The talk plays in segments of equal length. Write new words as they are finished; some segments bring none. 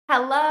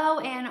Hello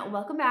and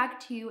welcome back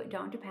to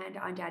Don't Depend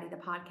on Daddy, the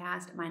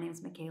podcast. My name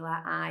is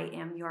Michaela. I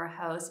am your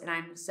host and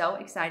I'm so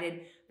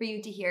excited for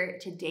you to hear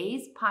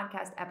today's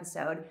podcast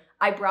episode.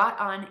 I brought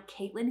on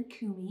Caitlyn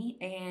Kumi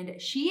and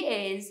she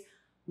is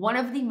one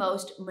of the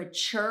most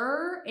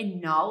mature and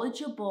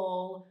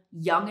knowledgeable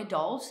young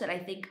adults that I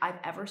think I've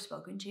ever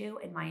spoken to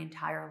in my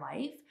entire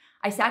life.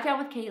 I sat down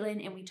with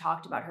Caitlyn and we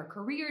talked about her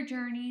career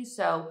journey.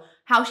 So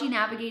how she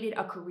navigated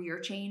a career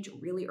change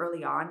really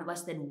early on,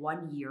 less than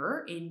 1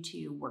 year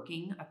into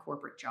working a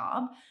corporate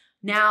job.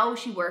 Now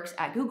she works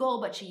at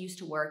Google, but she used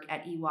to work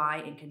at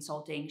EY in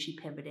consulting. She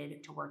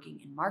pivoted to working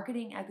in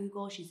marketing at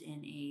Google. She's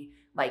in a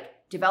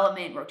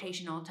development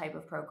rotational type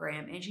of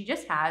program. And she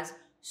just has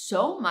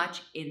so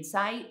much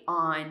insight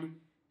on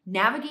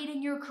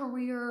navigating your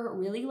career,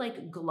 really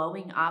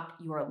glowing up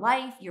your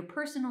life, your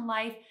personal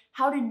life,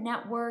 how to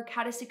network,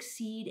 how to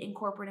succeed in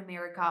corporate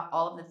America,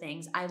 all of the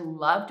things. I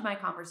loved my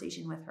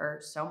conversation with her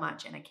so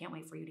much and I can't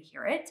wait for you to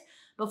hear it.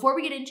 Before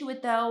we get into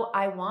it though,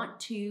 I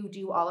want to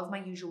do all of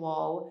my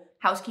usual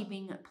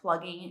housekeeping,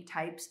 plugging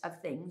types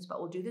of things, but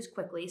we'll do this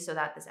quickly so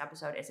that this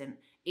episode isn't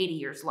 80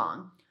 years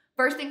long.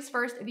 First things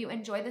first, if you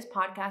enjoy this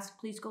podcast,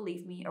 please go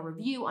leave me a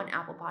review on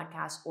Apple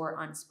Podcasts or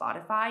on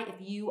Spotify. If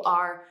you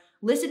are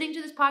listening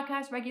to this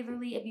podcast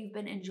regularly, if you've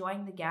been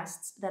enjoying the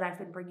guests that I've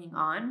been bringing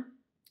on,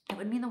 it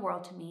would mean the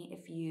world to me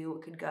if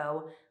you could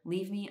go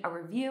leave me a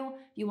review.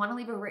 If you want to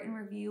leave a written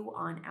review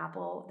on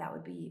Apple, that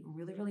would be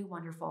really, really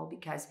wonderful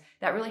because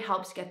that really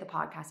helps get the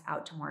podcast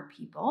out to more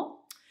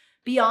people.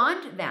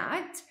 Beyond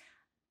that,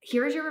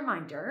 here's your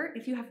reminder.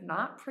 If you have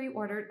not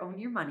pre-ordered Own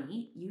Your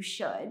Money, you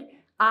should.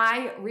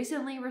 I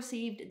recently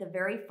received the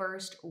very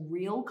first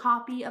real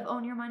copy of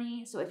Own Your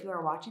Money. So if you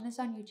are watching this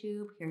on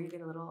YouTube, here you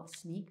get a little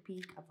sneak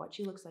peek of what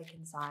she looks like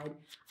inside.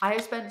 I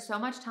have spent so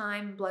much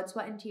time, blood,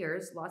 sweat, and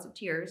tears, lots of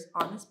tears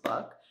on this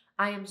book.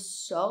 I am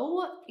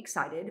so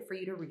excited for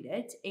you to read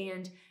it.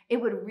 And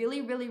it would really,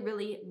 really,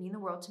 really mean the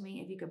world to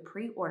me if you could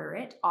pre-order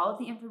it. All of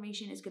the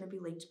information is going to be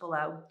linked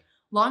below.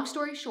 Long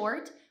story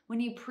short, when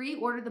you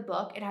pre-order the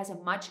book, it has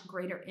a much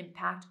greater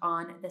impact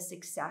on the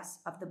success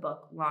of the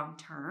book long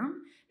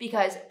term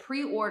because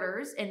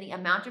pre-orders and the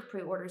amount of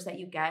pre-orders that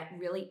you get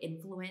really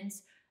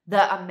influence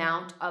the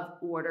amount of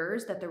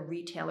orders that the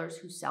retailers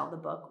who sell the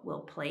book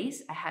will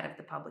place ahead of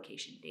the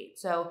publication date.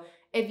 So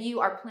if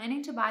you are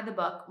planning to buy the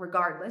book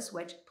regardless,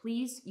 which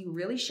please, you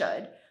really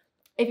should,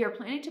 if you're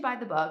planning to buy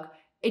the book,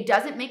 it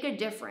doesn't make a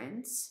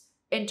difference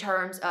in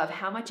terms of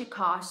how much it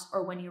costs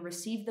or when you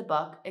receive the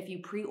book if you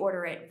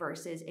pre-order it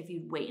versus if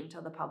you wait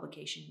until the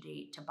publication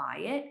date to buy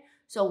it.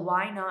 So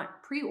why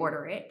not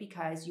pre-order it?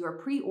 Because your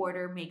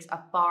pre-order makes a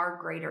far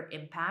greater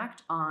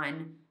impact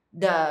on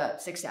the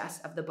success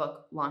of the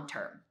book long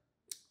term.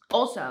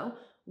 Also,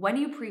 when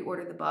you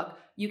pre-order the book,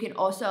 you can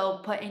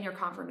also put in your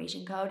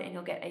confirmation code and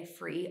you'll get a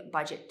free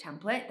budget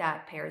template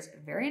that pairs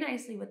very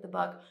nicely with the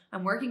book.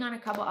 I'm working on a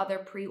couple other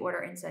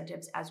pre-order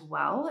incentives as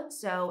well.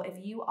 So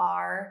if you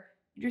are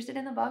interested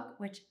in the book,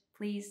 which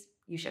please,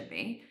 you should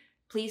be,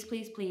 please,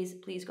 please, please,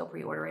 please go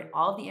pre-order it.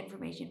 All of the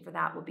information for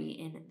that will be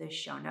in the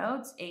show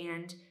notes.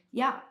 And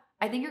yeah,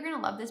 I think you're going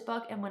to love this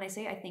book. And when I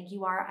say I think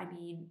you are, I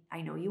mean,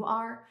 I know you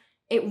are.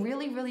 It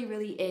really, really,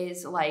 really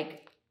is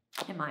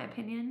in my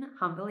opinion,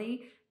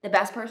 humbly, the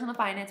best personal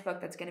finance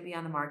book that's going to be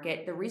on the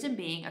market. The reason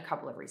being a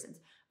couple of reasons.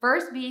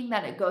 First being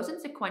that it goes in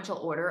sequential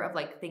order of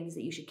things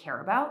that you should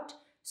care about.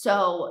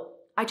 So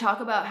I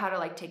talk about how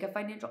to take a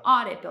financial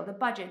audit, build a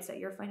budget, set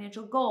your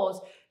financial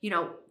goals,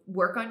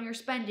 work on your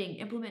spending,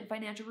 implement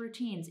financial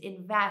routines,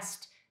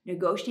 invest,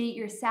 negotiate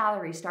your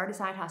salary, start a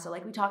side hustle.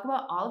 We talk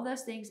about all of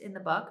those things in the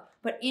book,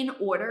 but in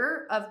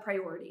order of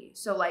priority.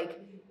 So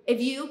if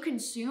you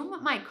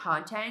consume my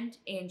content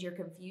and you're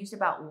confused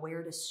about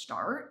where to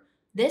start,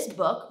 this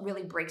book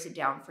really breaks it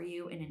down for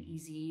you in an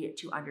easy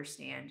to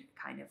understand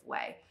kind of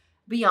way.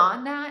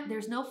 Beyond that,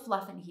 there's no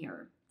fluff in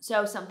here.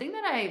 So something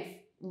that I've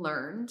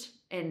learned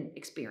and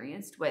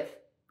experienced with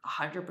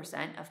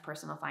 100% of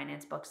personal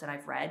finance books that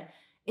I've read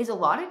is a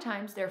lot of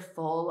times they're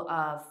full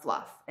of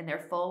fluff and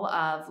they're full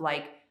of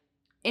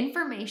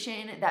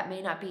information that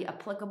may not be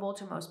applicable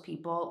to most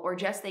people, or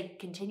just they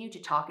continue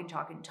to talk and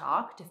talk and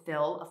talk to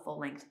fill a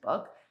full-length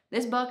book.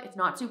 This book, it's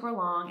not super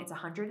long. It's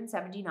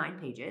 179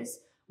 pages,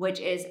 which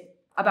is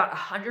about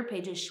 100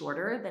 pages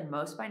shorter than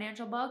most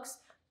financial books.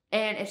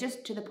 And it's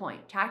just to the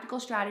point.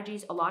 Tactical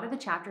strategies, a lot of the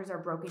chapters are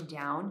broken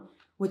down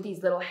with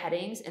these little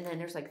headings, and then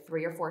there's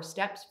 3 or 4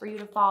 steps for you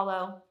to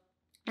follow.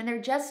 And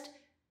they're just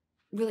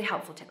really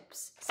helpful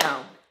tips.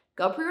 So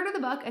go pre-order the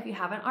book if you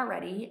haven't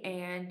already.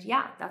 And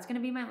yeah, that's going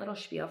to be my little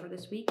spiel for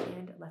this week.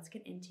 And let's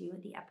get into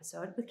the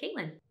episode with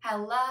Caitlyn.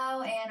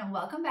 Hello, and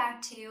welcome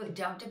back to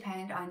Don't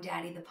Depend on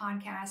Daddy, the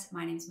podcast.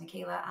 My name is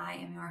Michaela. I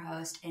am your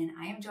host, and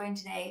I am joined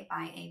today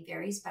by a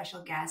very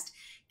special guest,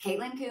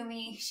 Caitlyn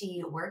Kumi.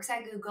 She works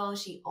at Google.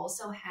 She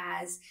also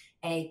has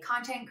a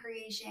content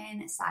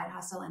creation, side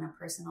hustle, and a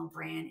personal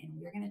brand. And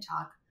we're going to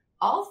talk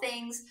all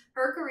things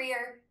her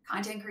career,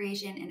 content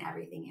creation, and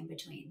everything in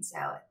between. So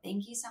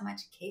thank you so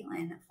much,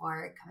 Caitlyn,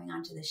 for coming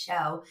onto the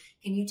show.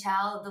 Can you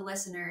tell the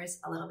listeners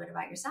a little bit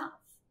about yourself?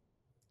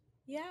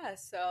 Yeah,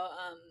 so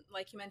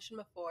like you mentioned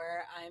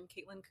before, I'm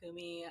Caitlyn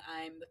Kumi.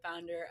 I'm the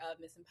founder of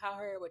Miss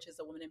Empower, which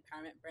is a women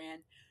empowerment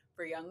brand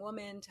for young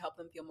women to help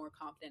them feel more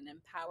confident and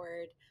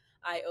empowered.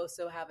 I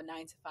also have a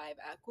 9 to 5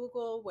 at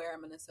Google where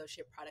I'm an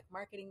associate product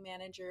marketing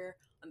manager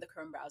on the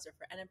Chrome browser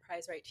for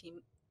enterprise right team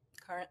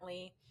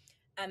currently.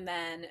 And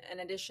then, in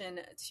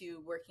addition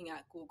to working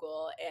at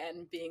Google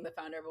and being the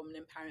founder of a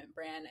women empowerment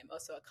brand, I'm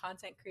also a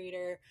content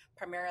creator,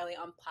 primarily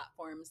on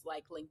platforms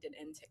like LinkedIn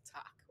and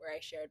TikTok, where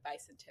I share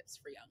advice and tips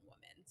for young women.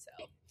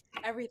 So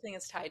everything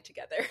is tied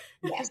together.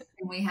 Yes,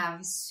 and we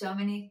have so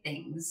many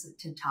things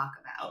to talk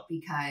about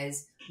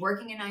because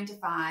working a 9 to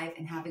 5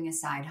 and having a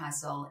side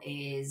hustle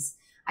is,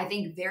 I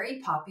think, very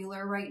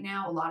popular right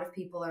now. A lot of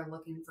people are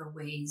looking for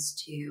ways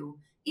to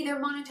either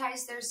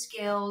monetize their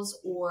skills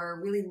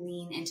or really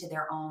lean into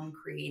their own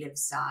creative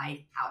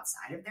side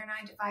outside of their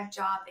 9 to 5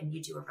 job. And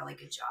you do a really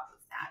good job of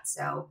that.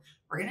 So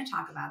we're going to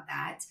talk about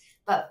that.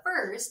 But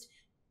first,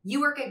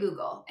 you work at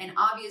Google, and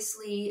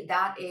obviously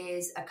that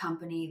is a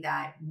company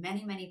that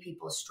many, many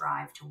people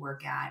strive to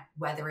work at,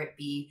 whether it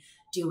be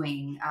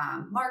doing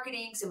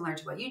marketing similar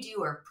to what you do,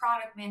 or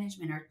product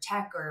management, or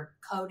tech, or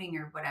coding,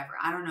 or whatever.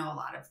 I don't know a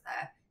lot of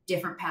the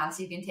different paths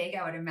you can take.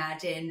 I would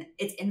imagine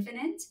it's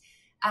infinite.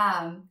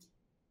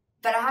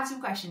 But I have some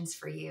questions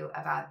for you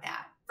about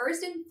that.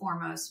 First and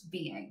foremost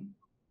being,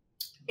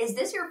 is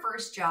this your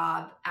first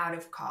job out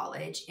of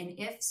college? And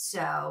if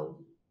so,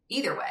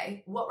 either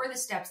way, what were the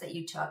steps that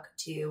you took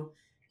to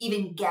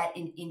even get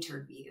an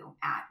interview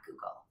at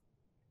Google?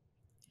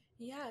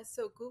 Yeah,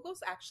 so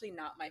Google's actually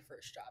not my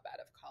first job out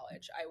of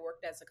college. I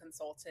worked as a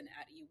consultant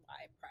at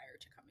EY prior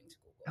to coming to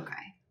Google.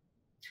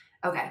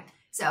 Okay.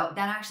 So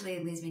that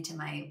actually leads me to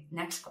my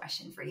next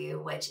question for you,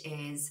 which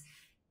is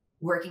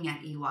working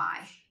at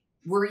EY.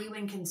 Were you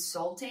in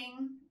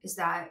consulting? Is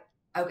that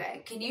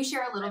okay? Can you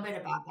share a little bit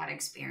about that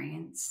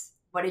experience?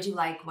 What did you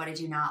like? What did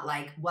you not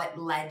like? What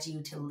led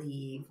you to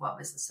leave? What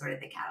was the sort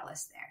of the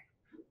catalyst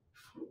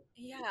there?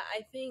 Yeah,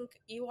 I think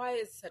EY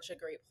is such a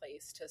great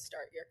place to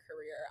start your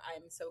career.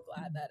 I'm so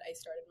glad that I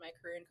started my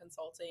career in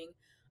consulting.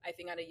 I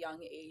think at a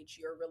young age,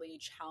 you're really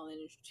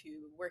challenged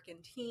to work in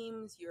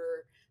teams.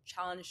 You're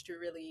challenged to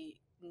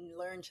really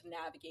learn to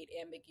navigate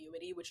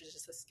ambiguity, which is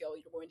just a skill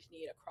you're going to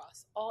need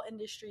across all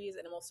industries,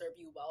 and it will serve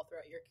you well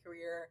throughout your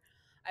career.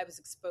 I was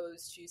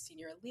exposed to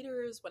senior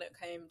leaders when it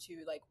came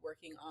to like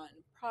working on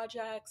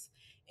projects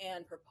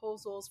and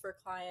proposals for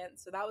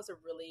clients. So that was a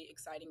really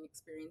exciting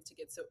experience to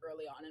get so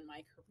early on in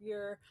my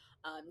career.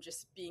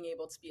 Just being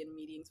able to be in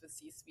meetings with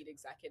C-suite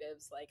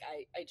executives, like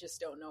I just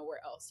don't know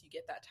where else you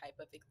get that type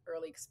of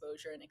early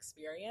exposure and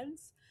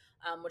experience,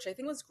 which I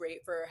think was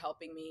great for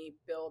helping me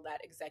build that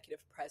executive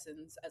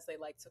presence, as they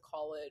like to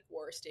call it,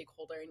 or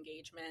stakeholder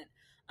engagement,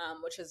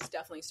 which has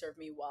definitely served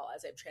me well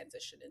as I've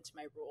transitioned into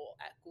my role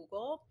at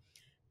Google.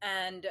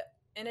 And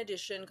in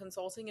addition,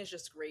 consulting is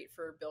just great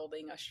for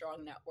building a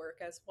strong network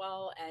as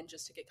well, and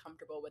just to get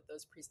comfortable with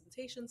those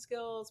presentation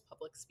skills,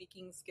 public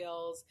speaking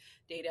skills,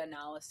 data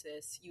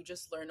analysis. You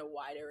just learn a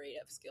wide array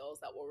of skills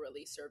that will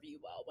really serve you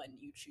well when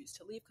you choose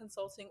to leave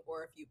consulting,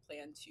 or if you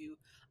plan to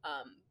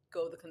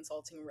go the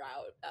consulting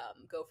route,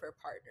 go for a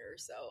partner.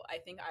 So I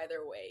think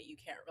either way, you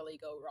can't really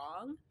go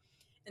wrong.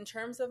 In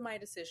terms of my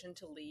decision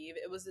to leave,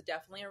 it was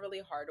definitely a really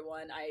hard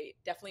one. I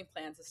definitely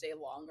plan to stay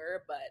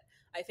longer, but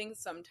I think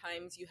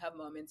sometimes you have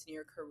moments in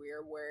your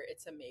career where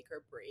it's a make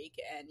or break,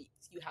 and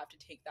you have to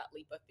take that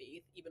leap of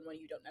faith even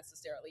when you don't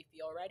necessarily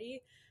feel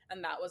ready.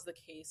 And that was the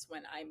case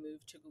when I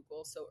moved to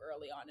Google so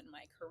early on in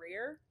my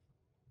career.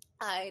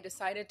 I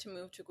decided to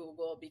move to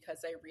Google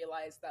because I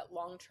realized that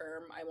long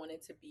term I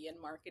wanted to be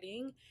in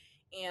marketing.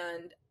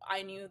 And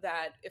I knew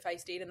that if I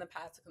stayed in the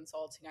path of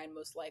consulting, I'd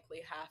most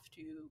likely have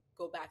to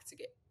go back to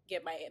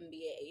get my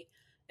MBA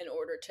in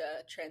order to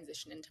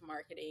transition into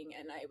marketing.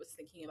 And I was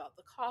thinking about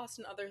the cost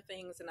and other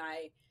things. And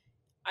I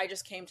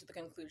just came to the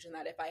conclusion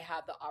that if I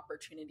had the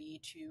opportunity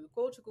to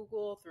go to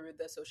Google through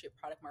the Associate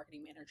Product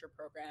Marketing Manager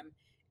program,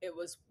 it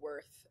was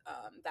worth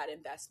that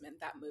investment,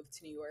 that move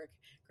to New York.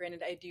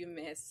 Granted, I do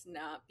miss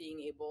not being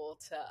able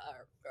to,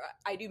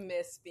 I do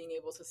miss being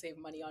able to save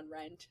money on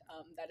rent.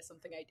 That is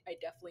something I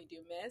definitely do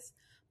miss.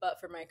 But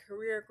for my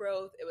career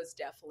growth, it was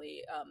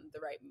definitely the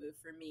right move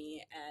for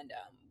me. And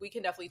we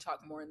can definitely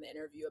talk more in the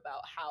interview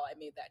about how I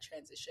made that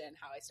transition,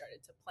 how I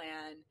started to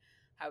plan,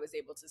 I was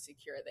able to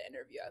secure the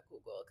interview at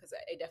Google, because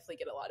I definitely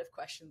get a lot of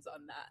questions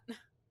on that.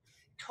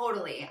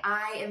 Totally.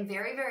 I am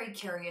very, very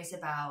curious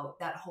about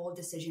that whole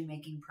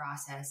decision-making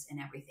process and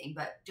everything.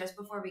 But just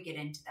before we get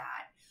into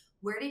that,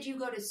 where did you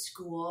go to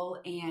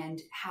school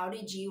and how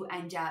did you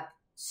end up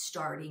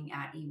starting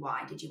at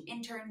EY? Did you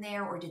intern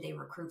there or did they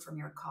recruit from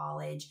your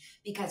college?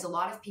 Because a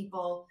lot of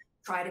people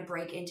try to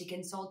break into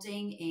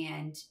consulting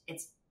and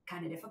it's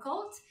kind of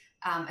difficult,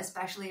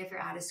 especially if you're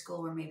out of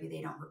school where maybe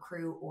they don't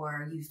recruit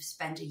or you've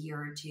spent a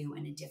year or two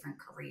in a different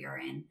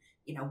career and,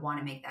 want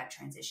to make that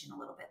transition a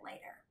little bit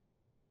later.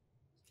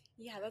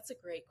 Yeah, that's a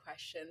great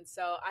question.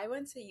 So I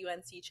went to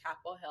UNC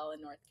Chapel Hill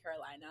in North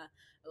Carolina.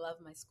 I love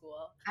my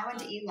school. I went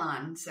to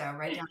Elon, so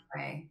right down the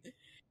way.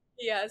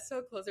 Yeah, it's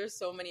so close. There's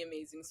so many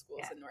amazing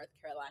schools Yeah. in North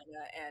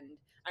Carolina, and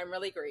I'm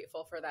really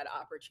grateful for that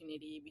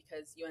opportunity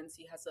because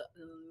UNC has an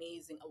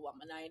amazing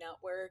alumni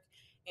network,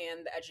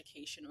 and the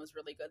education was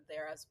really good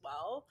there as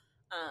well.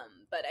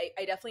 But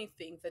I definitely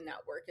think the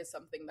network is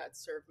something that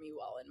served me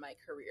well in my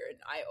career, and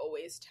I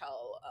always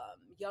tell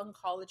young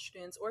college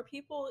students or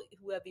people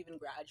who have even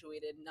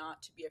graduated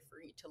not to be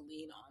afraid to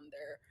lean on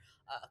their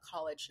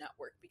college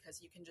network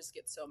because you can just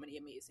get so many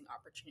amazing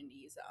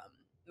opportunities.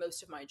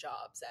 Most of my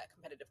jobs at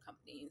competitive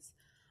companies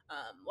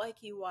like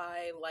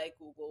EY, like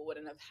Google,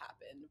 wouldn't have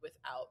happened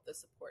without the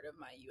support of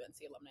my UNC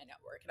alumni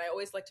network. And I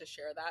always like to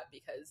share that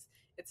because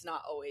it's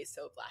not always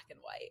so black and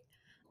white.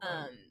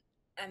 Um,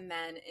 and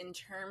then in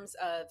terms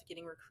of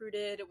getting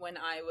recruited, when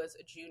I was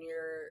a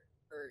junior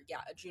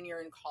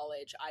in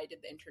college, I did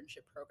the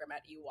internship program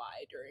at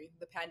EY during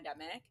the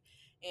pandemic,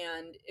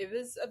 and it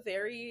was a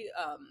very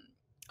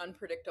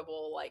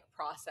unpredictable like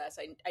process.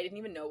 I didn't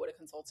even know what a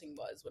consulting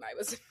was when I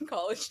was in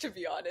college, to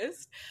be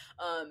honest.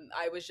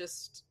 I was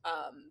just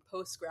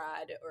post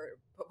grad.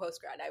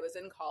 I was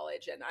in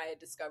college and I had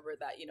discovered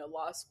that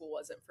law school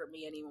wasn't for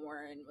me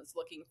anymore and was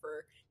looking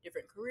for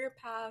different career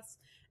paths.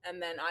 And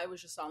then I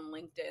was just on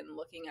LinkedIn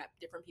looking at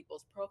different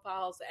people's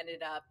profiles.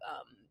 Ended up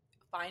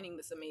finding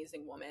this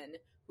amazing woman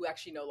who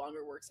actually no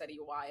longer works at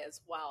EY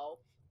as well,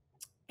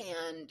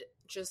 and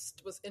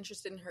just was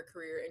interested in her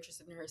career,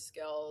 interested in her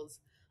skills.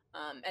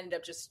 Ended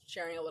up just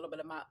sharing a little bit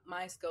of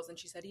my skills, and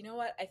she said, "You know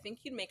what? I think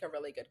you'd make a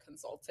really good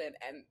consultant."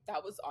 And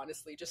that was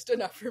honestly just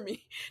enough for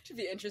me to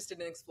be interested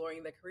in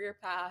exploring the career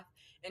path.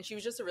 And she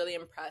was just really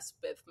impressed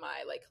with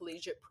my like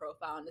collegiate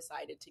profile and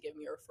decided to give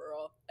me a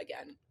referral.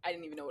 Again, I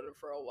didn't even know what a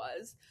referral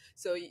was,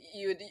 so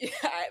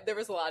there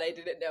was a lot I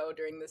didn't know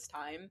during this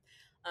time.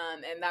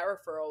 And that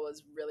referral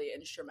was really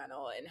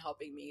instrumental in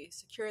helping me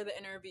secure the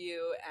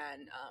interview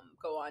and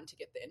go on to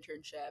get the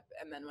internship.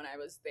 And then when I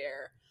was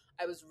there,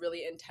 I was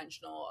really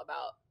intentional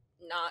about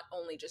not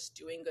only just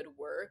doing good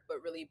work,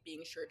 but really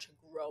being sure to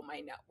grow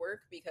my network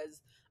because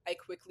I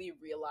quickly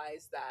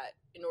realized that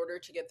in order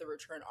to get the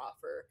return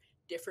offer,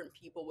 different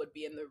people would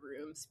be in the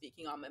room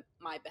speaking on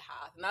my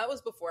behalf. And that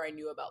was before I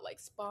knew about like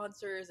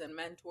sponsors and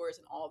mentors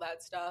and all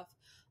that stuff.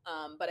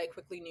 But I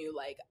quickly knew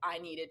like I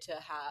needed to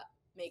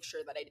make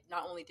sure that I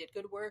not only did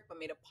good work, but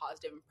made a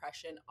positive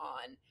impression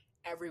on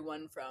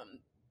everyone from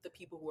the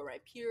people who were my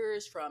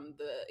peers, from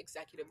the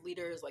executive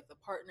leaders like the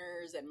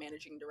partners and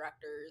managing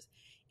directors.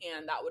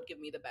 And that would give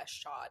me the best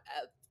shot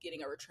at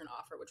getting a return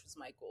offer, which was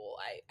my goal.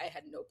 I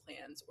had no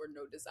plans or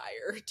no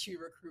desire to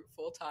recruit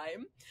full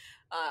time.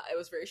 It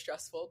was very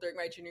stressful during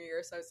my junior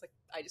year. So I was like,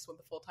 I just want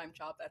the full-time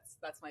job.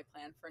 That's my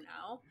plan for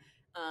now.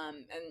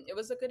 And it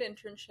was a good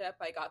internship.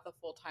 I got the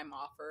full-time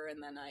offer,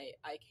 and then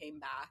I came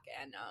back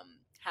and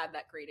had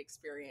that great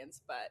experience.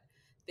 But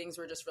things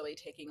were just really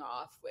taking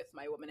off with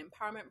my women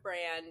empowerment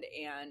brand,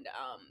 and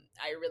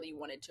I really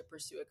wanted to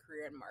pursue a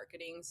career in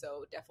marketing,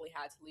 so definitely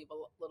had to leave a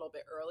little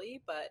bit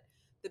early. But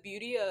the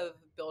beauty of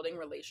building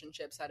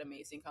relationships at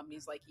amazing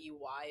companies like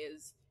EY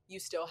is you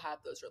still have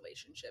those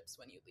relationships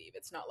when you leave.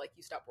 It's not like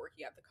you stop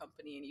working at the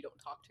company and you don't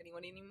talk to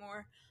anyone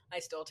anymore. I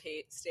still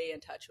stay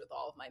in touch with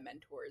all of my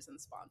mentors and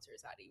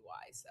sponsors at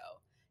EY, so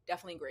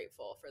definitely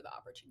grateful for the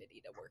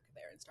opportunity to work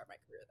there and start my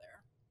career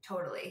there.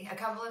 Totally. A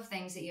couple of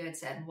things that you had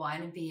said.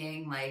 One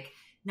being like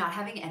not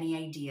having any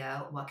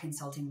idea what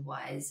consulting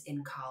was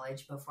in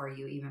college before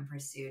you even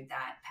pursued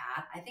that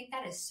path. I think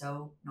that is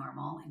so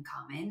normal and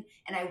common.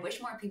 And I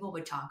wish more people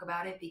would talk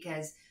about it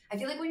because I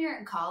feel like when you're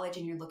in college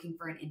and you're looking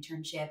for an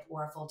internship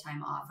or a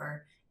full-time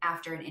offer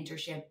after an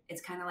internship,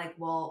 it's kind of like,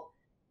 well,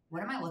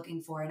 what am I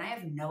looking for? And I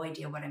have no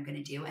idea what I'm going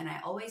to do. And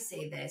I always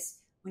say this,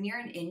 when you're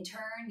an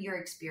intern, your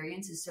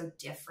experience is so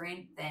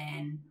different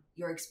than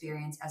your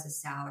experience as a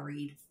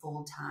salaried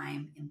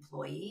full-time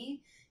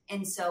employee.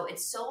 And so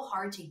it's so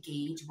hard to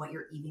gauge what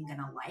you're even going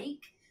to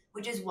like,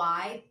 which is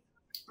why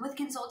with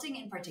consulting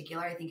in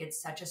particular, I think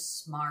it's such a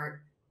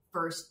smart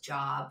first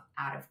job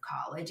out of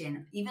college.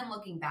 And even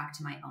looking back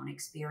to my own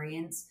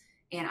experience,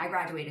 and I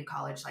graduated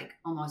college like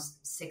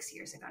almost 6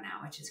 years ago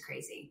now, which is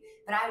crazy.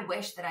 But I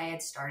wish that I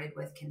had started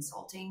with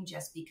consulting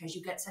just because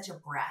you get such a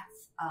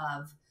breadth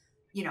of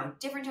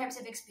different types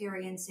of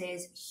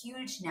experiences,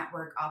 huge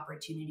network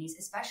opportunities,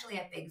 especially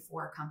at big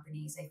four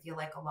companies. I feel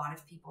like a lot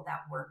of people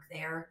that work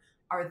there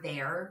are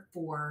there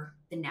for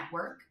the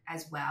network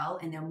as well.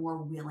 And they're more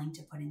willing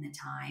to put in the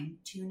time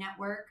to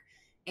network.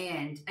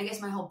 And I guess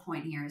my whole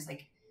point here is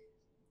like,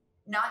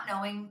 not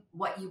knowing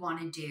what you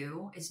want to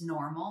do is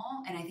normal.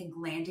 And I think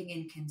landing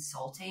in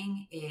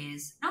consulting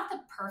is not the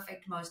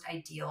perfect, most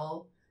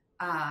ideal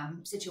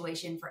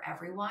situation for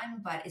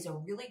everyone, but is a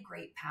really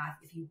great path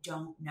if you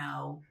don't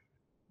know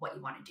what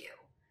you want to do.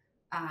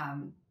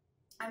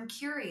 I'm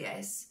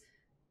curious,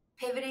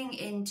 pivoting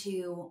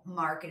into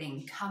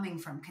marketing, coming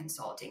from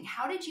consulting,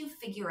 how did you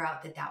figure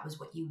out that that was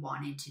what you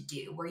wanted to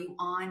do? Were you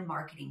on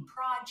marketing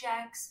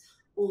projects,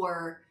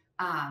 or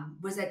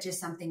was that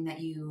just something that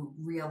you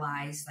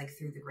realized like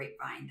through the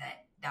grapevine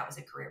that that was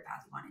a career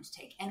path you wanted to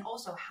take? And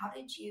also, how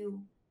did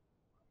you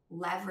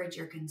leverage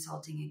your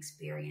consulting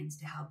experience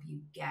to help you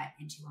get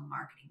into a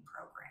marketing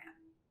program?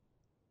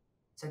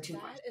 So two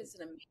That questions. is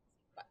an amazing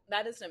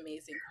that is an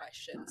amazing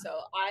question. So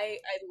I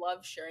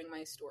love sharing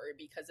my story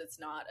because it's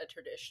not a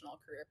traditional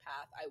career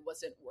path. I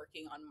wasn't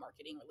working on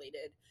marketing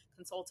related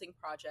consulting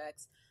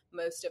projects.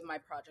 Most of my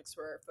projects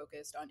were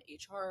focused on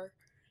HR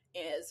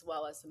as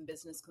well as some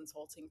business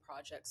consulting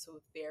projects. So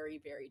very,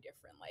 very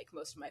different. Like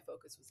most of my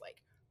focus was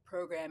like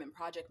program and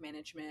project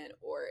management,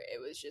 or it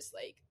was just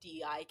like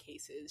DI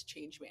cases,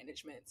 change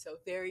management. So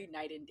very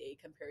night and day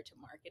compared to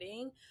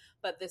marketing.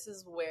 But this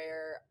is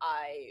where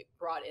I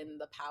brought in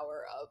the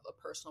power of a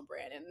personal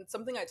brand. And it's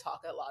something I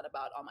talk a lot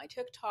about on my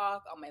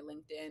TikTok, on my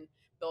LinkedIn,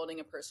 building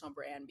a personal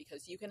brand,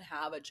 because you can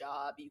have a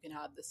job, you can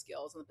have the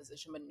skills and the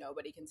position, but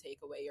nobody can take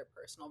away your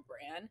personal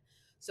brand.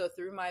 So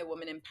through my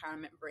woman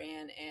empowerment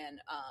brand and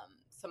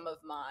some of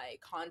my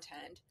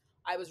content,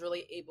 I was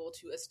really able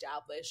to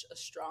establish a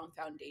strong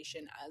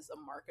foundation as a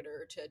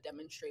marketer to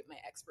demonstrate my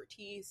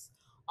expertise.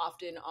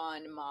 Often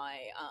on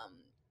my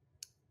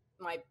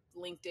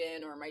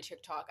LinkedIn or my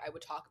TikTok, I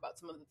would talk about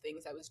some of the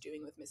things I was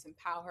doing with Miss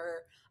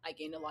Empower. I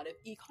gained a lot of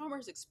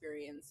e-commerce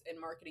experience.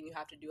 In marketing, you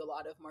have to do a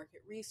lot of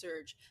market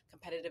research,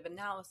 competitive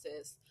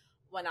analysis.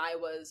 When I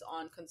was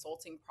on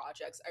consulting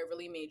projects, I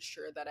really made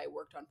sure that I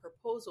worked on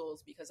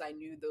proposals because I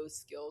knew those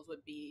skills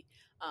would be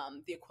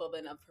the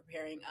equivalent of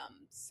preparing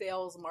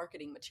sales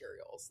marketing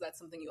materials. That's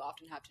something you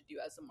often have to do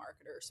as a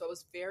marketer. So I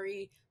was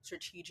very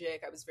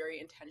strategic. I was very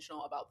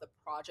intentional about the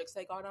projects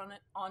I got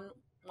on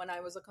when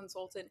I was a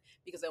consultant,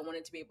 because I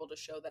wanted to be able to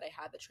show that I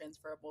had the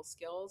transferable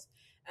skills.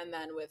 And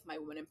then with my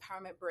women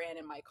empowerment brand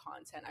and my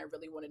content, I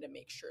really wanted to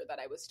make sure that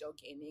I was still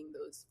gaining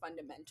those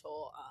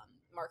fundamental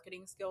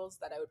marketing skills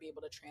that I would be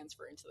able to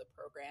transfer into the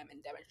program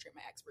and demonstrate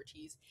my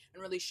expertise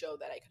and really show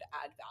that I could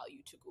add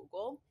value to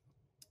Google.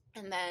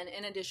 And then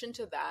in addition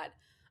to that,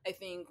 I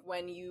think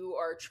when you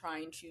are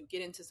trying to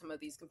get into some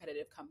of these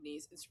competitive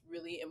companies, it's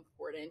really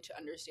important to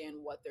understand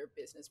what their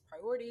business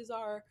priorities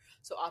are.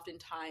 So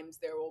oftentimes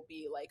there will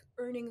be like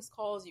earnings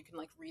calls. You can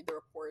like read the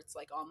reports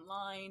like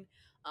online.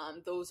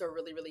 Those are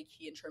really, really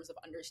key in terms of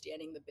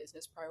understanding the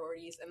business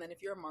priorities. And then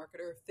if you're a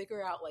marketer,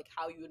 figure out like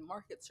how you would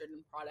market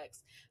certain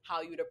products,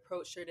 how you would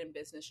approach certain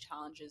business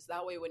challenges.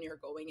 That way, when you're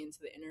going into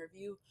the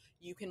interview,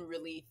 you can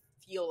really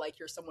feel like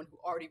you're someone who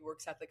already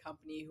works at the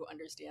company, who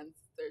understands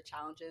their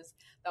challenges.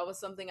 That was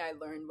something I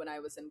learned when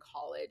I was in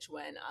college,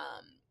 when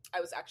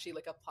I was actually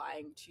like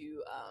applying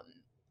to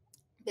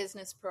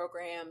business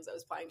programs. I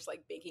was applying to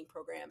like banking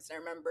programs. And I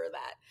remember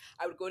that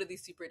I would go to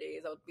these super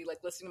days. I would be like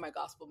listening to my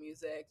gospel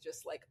music,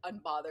 just like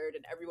unbothered,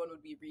 and everyone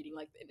would be reading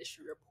like the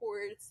industry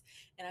reports.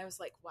 And I was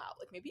like, wow,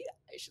 like maybe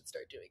I should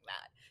start doing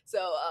that.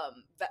 So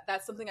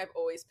that's something I've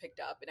always picked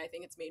up. And I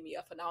think it's made me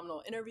a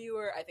phenomenal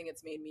interviewer. I think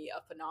it's made me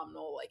a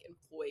phenomenal like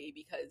employee,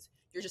 because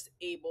you're just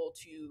able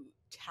to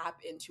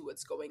tap into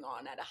what's going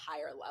on at a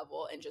higher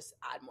level and just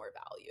add more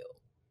value.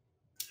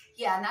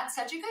 Yeah, and that's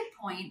such a good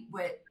point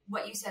with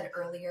what you said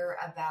earlier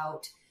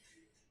about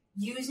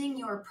using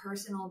your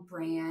personal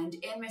brand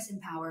and Miss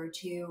Empower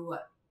to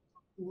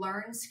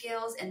learn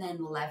skills and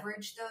then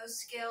leverage those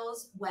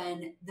skills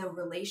when the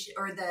relation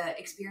or the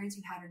experience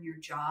you had in your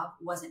job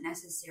wasn't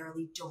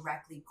necessarily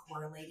directly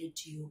correlated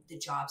to the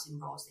jobs and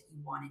roles that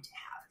you wanted to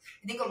have.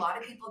 I think a lot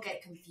of people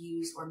get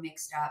confused or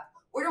mixed up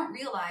or don't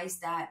realize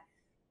that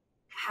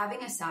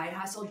having a side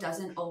hustle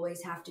doesn't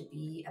always have to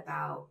be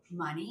about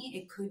money.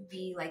 It could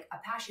be like a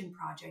passion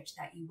project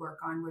that you work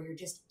on where you're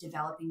just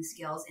developing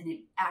skills, and it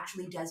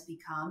actually does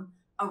become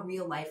a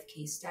real life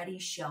case study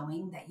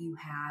showing that you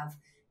have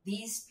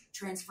these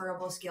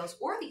transferable skills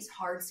or these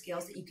hard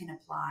skills that you can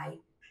apply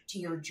to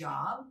your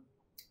job.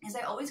 As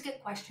I always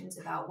get questions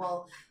about,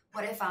 well,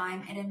 what if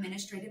I'm an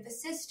administrative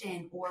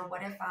assistant, or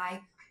what if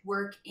I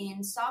work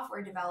in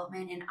software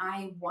development and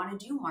I want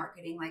to do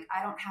marketing? Like,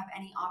 I don't have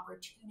any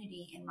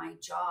opportunity in my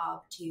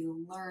job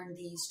to learn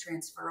these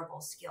transferable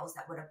skills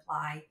that would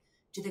apply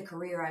to the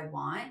career I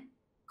want.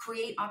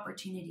 Create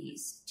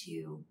opportunities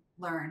to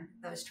learn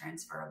those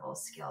transferable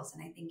skills.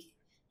 And I think,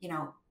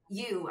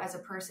 you as a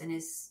person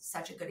is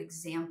such a good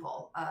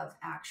example of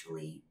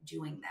actually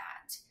doing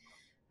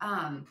that.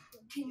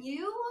 Can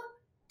you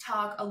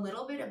talk a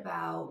little bit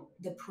about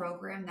the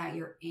program that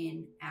you're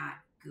in at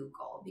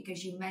Google?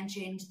 Because you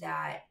mentioned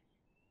that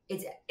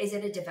is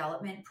it a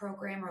development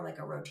program or like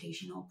a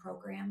rotational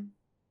program?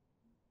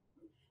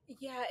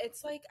 Yeah,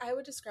 it's like I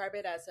would describe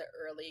it as an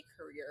early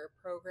career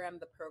program.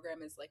 The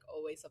program is like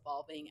always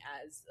evolving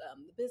as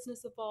the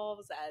business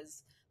evolves,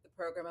 as the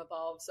program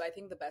evolves. So I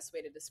think the best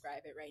way to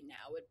describe it right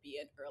now would be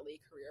an early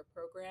career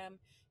program.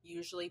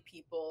 Usually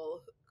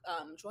people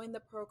join the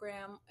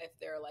program if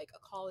they're like a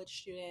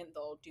college student,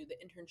 they'll do the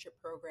internship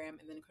program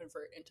and then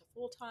convert into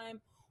full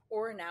time.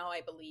 Or now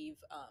I believe,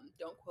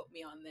 don't quote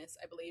me on this,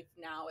 I believe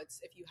now it's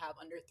if you have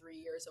under 3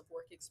 years of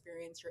work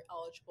experience, you're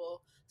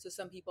eligible. So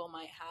some people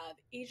might have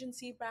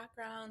agency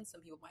backgrounds,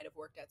 some people might have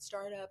worked at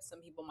startups,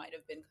 some people might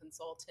have been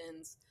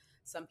consultants,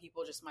 some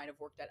people just might have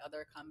worked at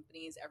other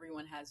companies.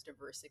 Everyone has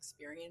diverse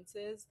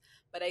experiences.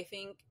 But I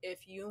think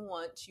if you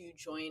want to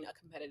join a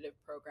competitive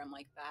program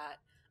like that,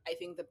 I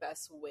think the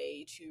best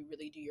way to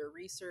really do your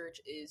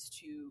research is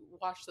to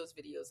watch those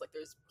videos. Like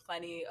there's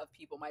plenty of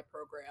people in my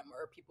program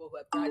or people who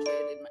have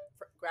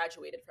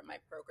graduated from my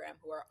program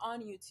who are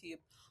on YouTube,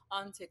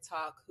 on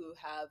TikTok, who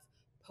have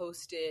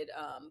posted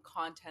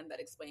content that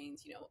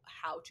explains,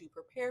 how to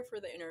prepare for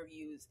the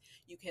interviews.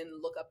 You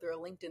can look up their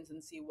LinkedIn's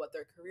and see what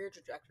their career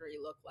trajectory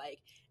looked like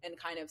and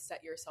kind of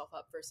set yourself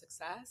up for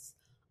success.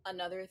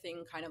 Another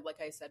thing, kind of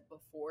like I said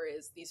before,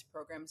 is these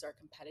programs are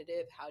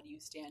competitive. How do you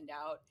stand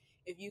out?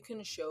 If you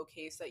can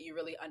showcase that you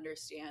really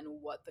understand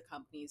what the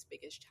company's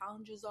biggest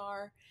challenges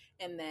are,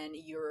 and then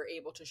you're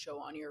able to show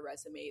on your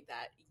resume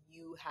that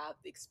you have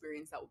the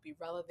experience that will be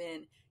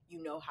relevant,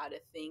 you know how to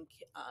think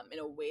in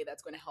a way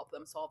that's going to help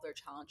them solve their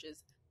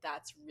challenges,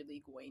 that's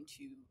really going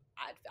to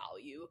add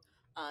value.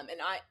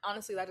 And I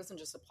honestly, that doesn't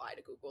just apply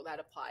to Google.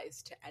 That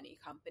applies to any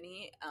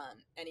company,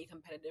 any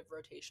competitive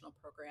rotational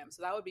program.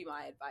 So that would be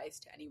my advice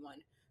to anyone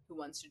who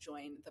wants to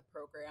join the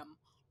program.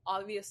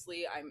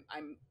 Obviously, I'm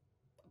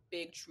a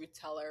big truth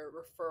teller.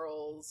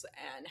 Referrals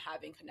and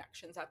having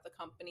connections at the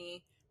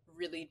company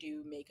really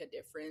do make a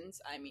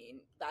difference. I mean,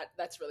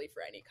 that's really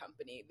for any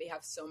company. They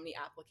have so many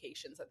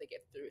applications that they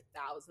get through,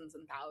 thousands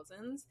and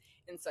thousands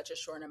in such a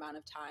short amount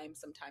of time.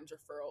 Sometimes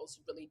referrals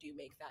really do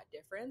make that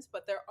difference.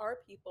 But there are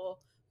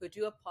people who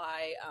do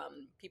apply,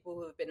 people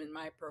who have been in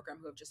my program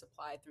who have just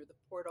applied through the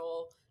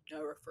portal,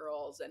 no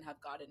referrals, and have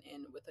gotten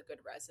in with a good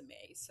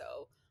resume.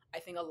 So I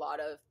think a lot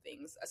of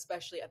things,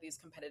 especially at these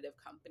competitive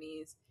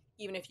companies,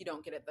 even if you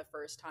don't get it the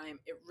first time,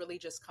 it really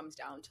just comes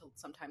down to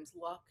sometimes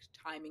luck,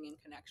 timing,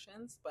 and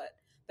connections. But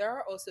there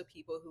are also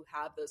people who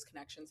have those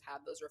connections, have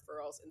those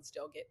referrals, and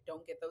still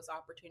don't get those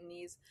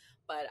opportunities.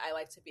 But I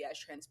like to be as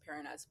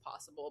transparent as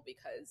possible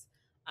because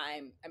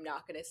I'm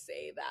not going to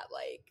say that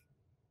like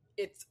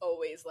it's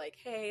always like,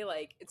 hey,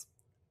 like it's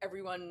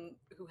everyone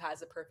who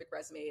has a perfect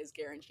resume is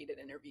guaranteed an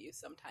interview.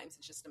 Sometimes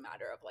it's just a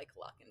matter of like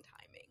luck and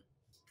timing.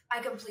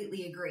 I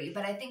completely agree,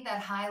 but I think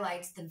that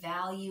highlights the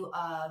value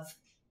of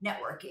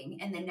networking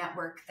and the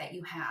network that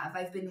you have.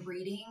 I've been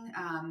reading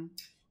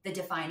The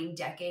Defining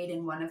Decade,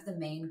 and one of the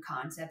main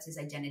concepts is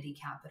identity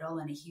capital,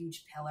 and a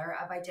huge pillar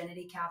of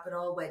identity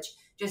capital, which,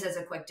 just as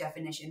a quick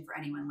definition for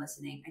anyone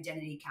listening,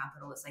 identity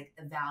capital is like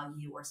the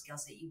value or skill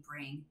set you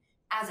bring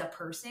as a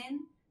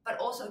person, but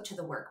also to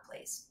the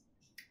workplace.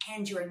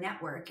 And your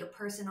network, your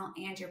personal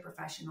and your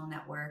professional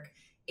network,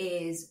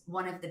 is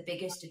one of the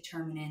biggest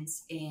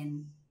determinants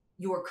in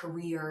your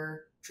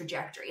career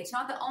trajectory. It's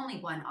not the only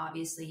one.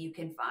 Obviously, you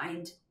can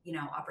find,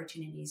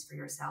 opportunities for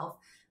yourself,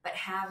 but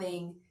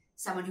having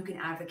someone who can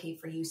advocate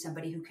for you,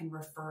 somebody who can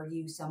refer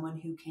you, someone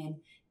who can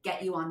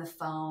get you on the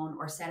phone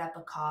or set up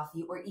a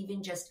coffee or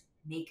even just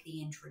make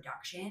the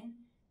introduction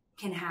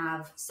can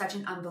have such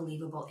an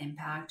unbelievable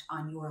impact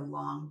on your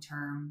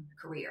long-term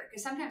career.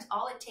 Because sometimes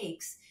all it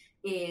takes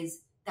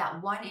is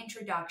that one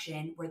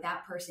introduction where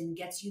that person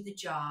gets you the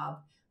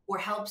job or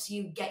helps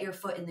you get your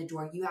foot in the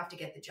door. You have to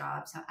get the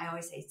job. So I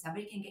always say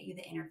somebody can get you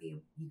the interview.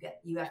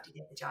 You have to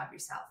get the job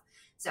yourself.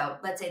 So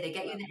let's say they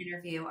get you the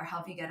interview or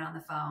help you get on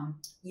the phone.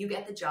 You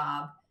get the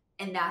job,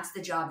 and that's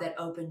the job that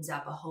opens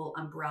up a whole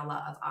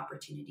umbrella of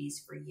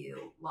opportunities for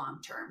you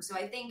long term. So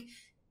I think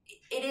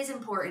it is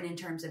important in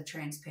terms of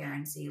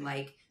transparency.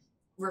 Like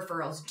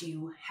referrals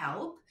do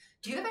help.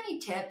 Do you have any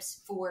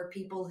tips for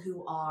people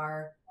who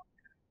are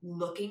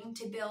looking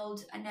to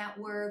build a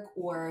network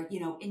or,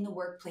 in the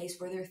workplace,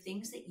 were there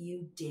things that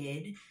you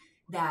did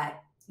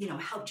that,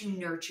 helped you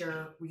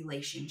nurture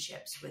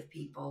relationships with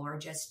people or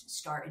just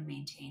start and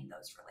maintain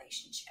those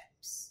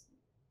relationships?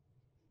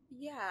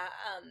 Yeah.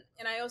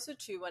 And I also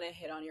too want to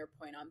hit on your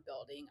point on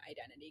building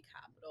identity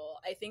capital.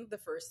 I think the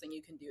first thing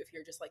you can do if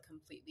you're just like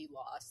completely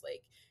lost,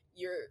 like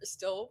you're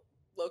still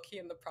low-key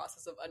in the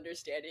process of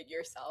understanding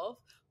yourself,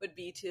 would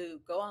be to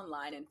go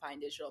online and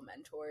find digital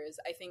mentors.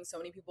 I think so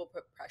many people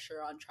put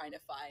pressure on trying to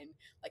find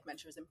like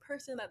mentors in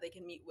person that they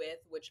can meet with,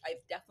 which I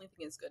definitely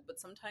think is good. But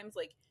sometimes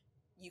like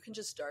you can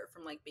just start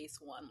from like base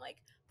one, like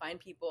find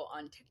people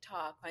on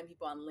TikTok, find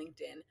people on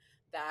LinkedIn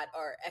that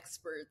are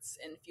experts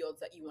in fields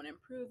that you want to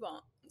improve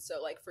on. So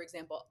like, for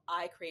example,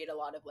 I create a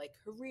lot of like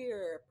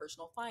career,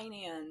 personal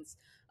finance,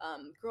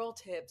 girl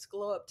tips,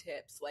 glow up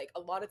tips. Like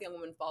a lot of young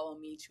women follow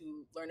me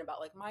to learn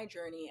about like my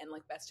journey and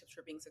like best tips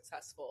for being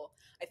successful.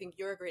 I think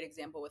you're a great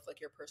example with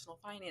like your personal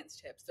finance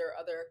tips. There are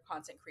other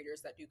content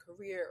creators that do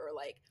career or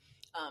like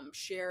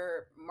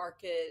share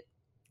market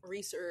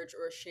research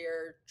or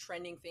share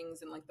trending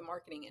things in like the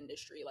marketing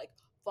industry. Like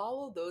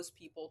follow those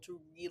people to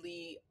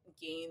really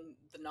gain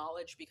the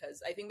knowledge,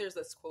 because I think there's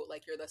this quote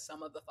like you're the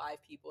sum of the 5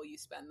 people you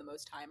spend the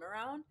most time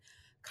around.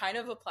 Kind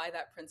of apply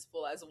that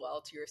principle as well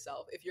to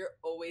yourself. If you're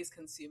always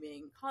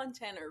consuming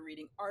content or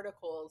reading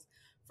articles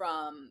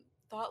from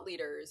thought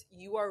leaders,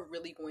 you are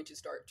really going to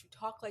start to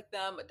talk like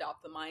them,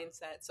 adopt the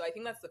mindset. So I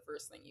think that's the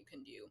first thing you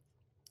can do.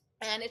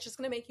 And it's just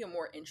going to make you a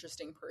more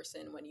interesting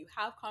person when you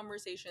have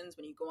conversations,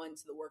 when you go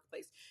into the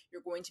workplace.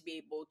 You're going to be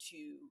able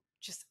to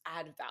just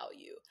add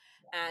value.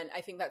 And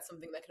I think that's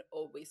something that can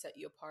always set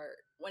you apart.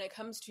 When it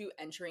comes to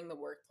entering the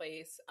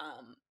workplace,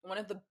 one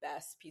of the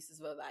best pieces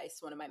of advice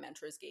one of my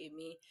mentors gave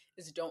me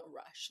is don't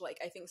rush. Like,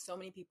 I think so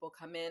many people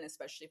come in,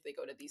 especially if they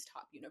go to these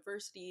top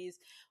universities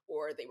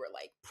or they were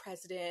like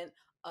president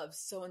of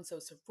so and so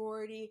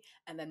sorority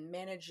and then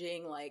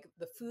managing like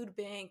the food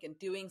bank and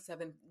doing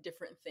 7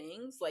 different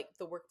things. Like,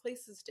 the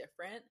workplace is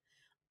different.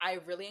 I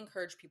really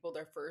encourage people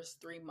their first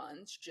 3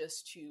 months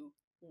just to,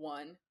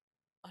 one,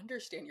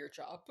 understand your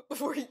job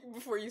before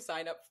you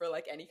sign up for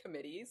like any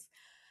committees.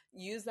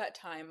 Use that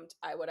time.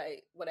 What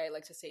I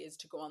like to say is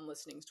to go on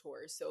listening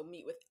tours. So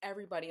meet with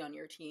everybody on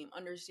your team,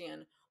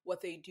 understand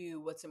what they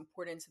do, what's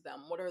important to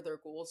them, what are their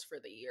goals for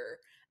the year,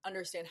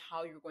 understand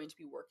how you're going to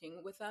be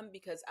working with them,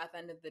 because at the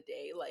end of the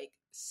day, like,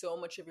 so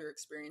much of your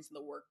experience in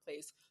the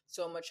workplace,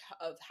 so much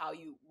of how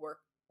you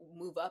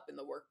move up in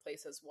the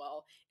workplace as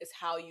well, is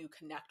how you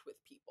connect with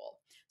people.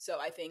 So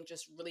I think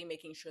just really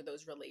making sure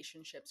those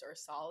relationships are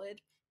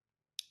solid.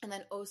 And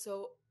then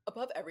also,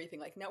 above everything,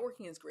 like,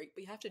 networking is great,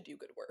 but you have to do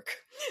good work.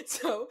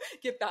 So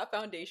get that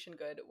foundation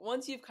good.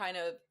 Once you've kind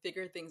of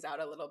figured things out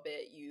a little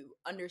bit, you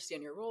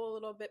understand your role a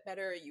little bit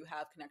better, you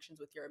have connections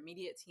with your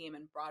immediate team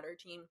and broader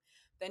team,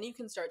 then you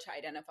can start to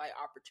identify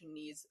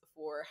opportunities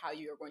for how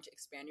you are going to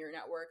expand your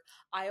network.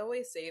 I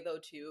always say, though,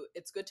 too,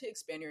 it's good to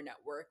expand your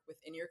network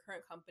within your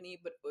current company,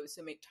 but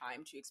also make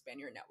time to expand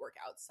your network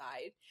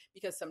outside.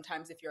 Because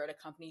sometimes if you're at a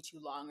company too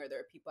long, or there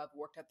are people who have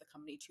worked at the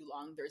company too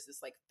long, there's this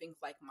like think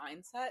like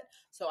mindset.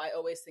 So I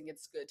always think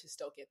it's good to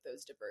still get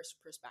those diverse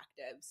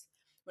perspectives.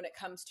 When it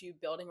comes to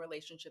building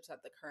relationships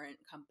at the current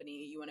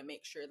company, you want to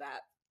make sure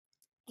that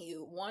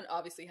you, one,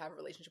 obviously have a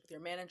relationship with your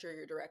manager,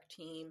 your direct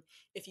team.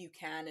 If you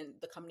can, and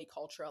the company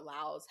culture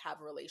allows, have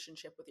a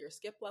relationship with your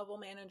skip level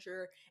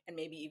manager, and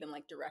maybe even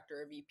like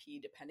director or VP,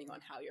 depending on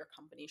how your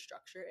company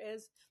structure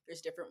is.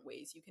 There's different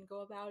ways you can go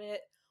about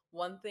it.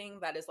 One thing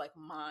that is like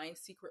my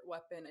secret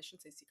weapon, I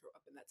shouldn't say secret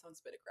weapon, that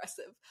sounds a bit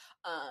aggressive,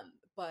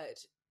 but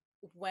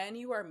when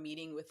you are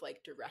meeting with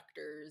like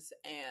directors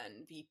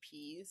and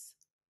VPs,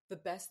 the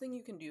best thing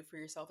you can do for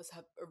yourself is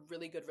have a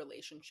really good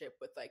relationship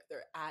with like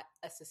their at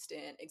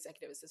assistant,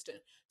 executive assistant.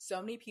 So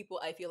many people,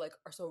 I feel like,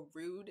 are so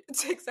rude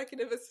to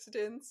executive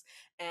assistants,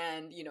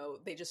 and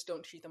they just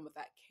don't treat them with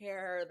that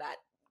care, that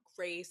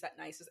grace, that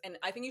niceness. And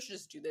I think you should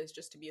just do this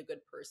just to be a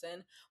good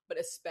person, but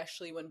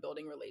especially when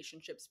building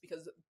relationships,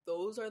 because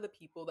those are the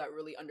people that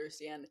really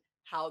understand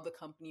how the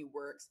company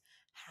works,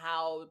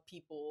 how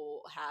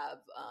people have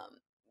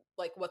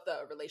like what the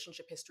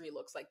relationship history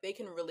looks like. They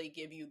can really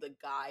give you the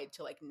guide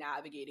to like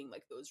navigating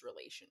like those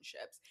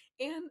relationships,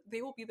 and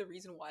they will be the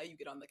reason why you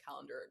get on the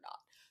calendar or not.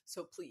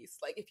 So please,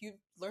 like, if you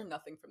learn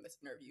nothing from this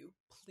interview,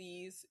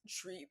 please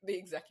treat the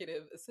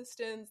executive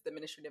assistants, the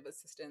administrative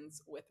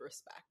assistants with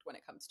respect when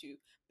it comes to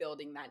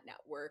building that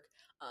network.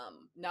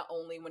 Not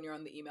only when you're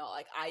on the email,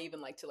 like, I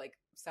even like to like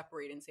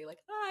separate and say like,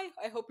 hi,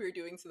 I hope you're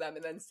doing to them,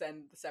 and then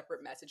send the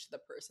separate message to the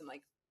person.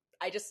 Like,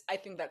 I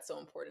think that's so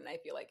important. I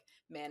feel like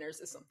manners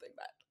is something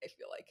that I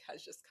feel like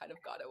has just kind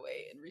of got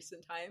away in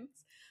recent times.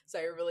 So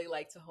I really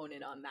like to hone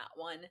in on that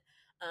one.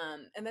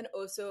 And then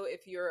also,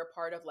 if you're a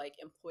part of like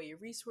employee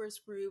resource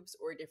groups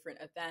or different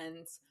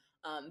events,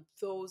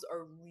 those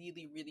are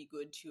really, really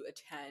good to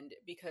attend,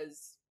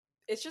 because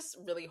it's just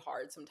really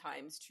hard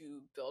sometimes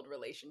to build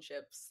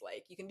relationships.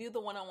 Like, you can do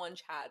the one-on-one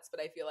chats, but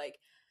I feel like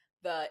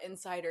the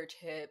insider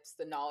tips,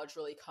 the knowledge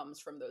really comes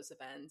from those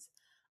events.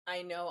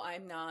 I know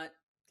I'm not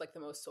like the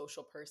most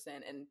social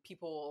person, and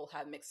people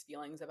have mixed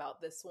feelings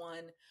about this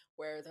one,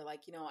 where they're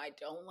like, I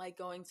don't like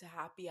going to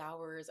happy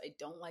hours, I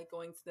don't like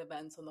going to the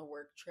events on the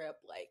work trip,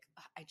 like,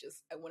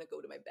 I want to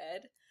go to my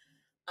bed.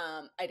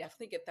 I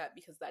definitely get that,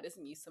 because that is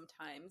me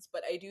sometimes,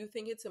 but I do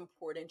think it's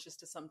important just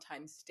to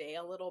sometimes stay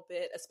a little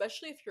bit,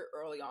 especially if you're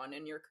early on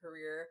in your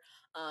career.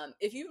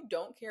 If you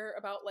don't care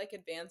about like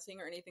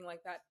advancing or anything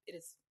like that,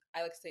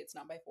 I like to say it's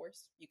not by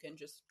force. You can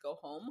just go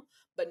home,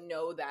 but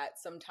know that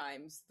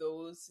sometimes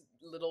those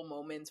little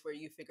moments where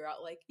you figure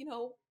out, like,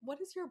 what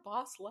does your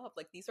boss love?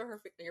 Like,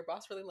 your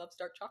boss really loves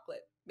dark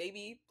chocolate.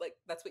 Maybe like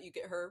that's what you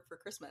get her for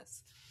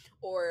Christmas,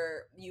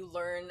 or you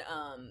learn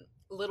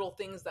little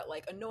things that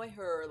like annoy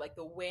her, like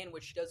the way in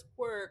which she does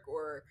work,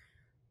 or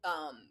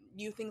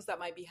new things that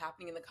might be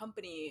happening in the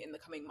company in the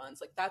coming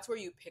months. Like, that's where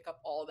you pick up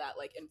all that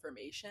like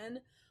information.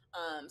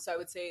 So I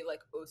would say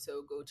like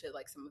also go to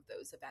like some of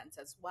those events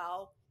as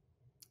well,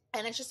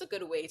 and it's just a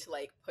good way to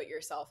like put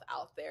yourself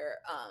out there.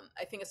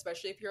 I think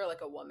especially if you're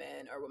like a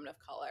woman or woman of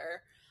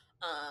color,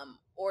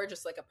 or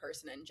just like a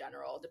person in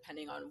general,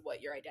 depending on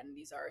what your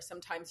identities are,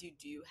 sometimes you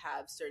do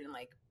have certain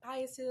like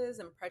biases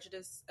and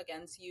prejudice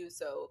against you.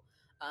 So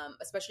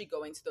especially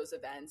going to those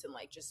events and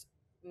like just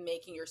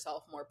making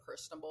yourself more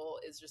personable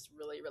is just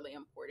really, really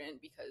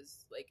important,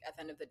 because like at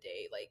the end of the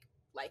day,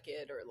 like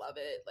it or love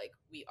it, like,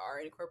 we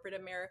are in corporate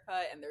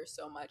America, and there's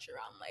so much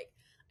around like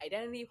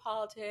identity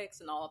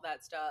politics and all of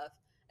that stuff.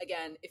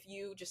 Again, if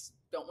you just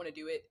don't want to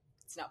do it,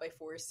 it's not by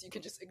force. You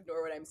can just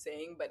ignore what I'm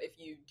saying. But if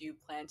you do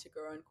plan to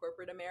grow in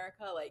corporate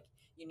America, like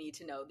you need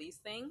to know these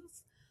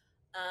things.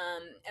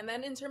 And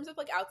then in terms of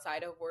like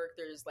outside of work,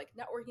 there's like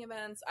networking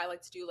events. I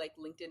like to do like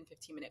LinkedIn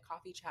 15-minute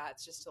coffee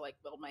chats just to like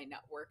build my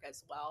network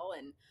as well.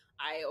 And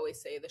I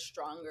always say the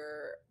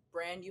stronger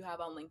brand you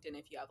have on LinkedIn,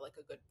 if you have like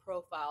a good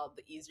profile,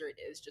 the easier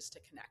it is just to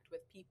connect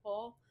with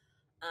people.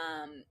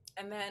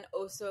 And then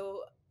also,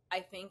 I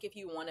think if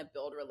you want to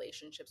build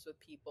relationships with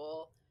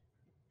people,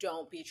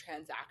 don't be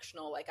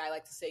transactional. Like I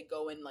like to say,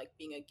 go in like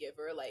being a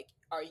giver. Like,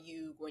 are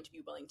you going to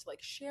be willing to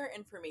like share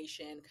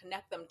information,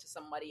 connect them to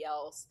somebody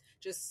else?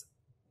 Just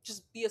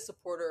be a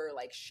supporter,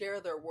 like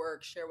share their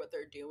work, share what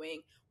they're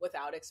doing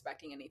without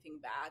expecting anything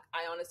back.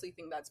 I honestly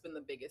think that's been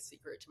the biggest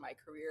secret to my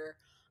career.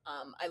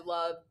 I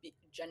love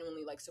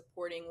genuinely like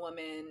supporting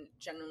women,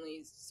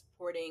 genuinely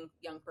supporting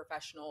young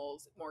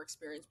professionals, more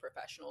experienced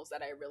professionals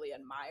that I really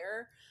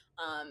admire.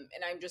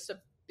 And I'm just a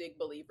big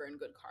believer in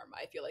good karma.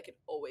 I feel like it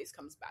always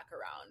comes back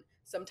around.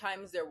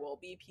 Sometimes there will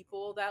be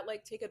people that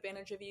like take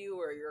advantage of you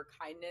or your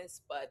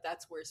kindness, but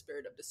that's where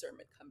spirit of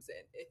discernment comes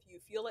in. If you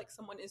feel like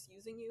someone is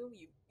using you,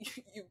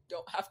 you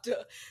don't have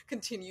to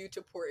continue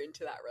to pour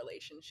into that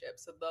relationship.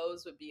 So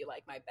those would be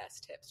like my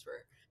best tips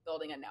for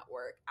building a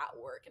network at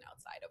work and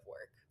outside of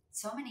work.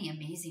 So many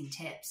amazing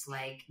tips.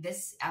 Like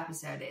this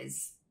episode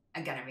is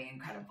going to be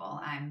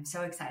incredible. I'm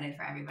so excited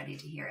for everybody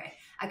to hear it.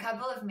 A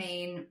couple of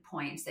main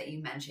points that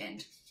you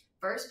mentioned.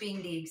 First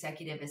being the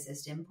executive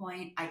assistant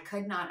point, I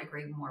could not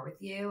agree more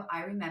with you.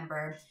 I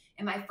remember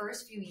in my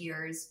first few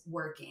years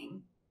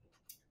working,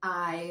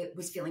 I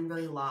was feeling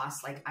really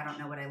lost. Like, I don't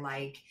know what I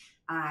like.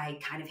 I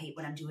kind of hate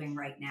what I'm doing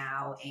right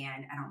now.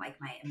 And I don't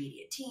like my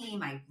immediate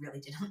team. I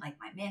really didn't like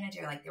my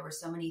manager. Like there were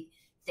so many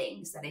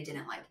things that I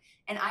didn't like.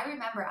 And I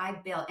remember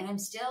I built, and I'm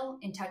still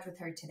in touch with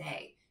her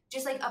today,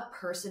 just like a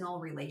personal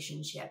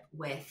relationship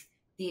with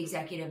the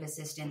executive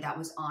assistant that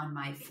was on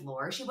my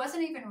floor. She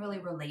wasn't even really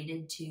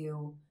related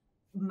to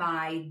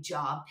my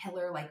job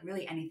pillar, like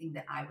really anything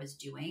that I was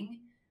doing.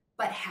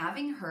 But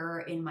having her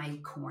in my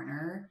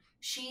corner,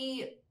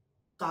 she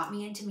got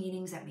me into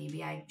meetings that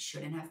maybe I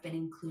shouldn't have been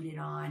included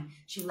on.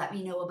 She let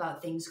me know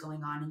about things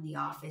going on in the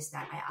office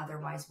that I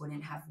otherwise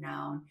wouldn't have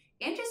known.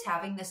 And just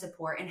having the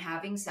support and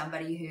having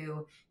somebody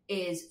who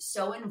is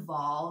so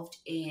involved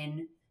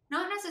in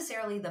not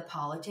necessarily the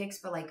politics,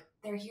 but like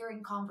they're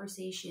hearing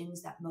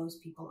conversations that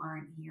most people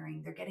aren't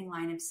hearing. They're getting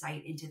line of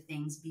sight into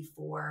things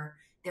before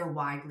they're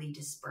widely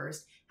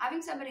dispersed.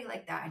 Having somebody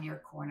like that in your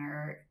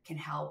corner can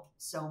help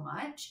so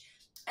much.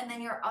 And then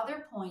your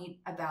other point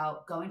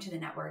about going to the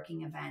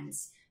networking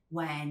events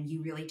when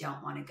you really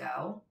don't want to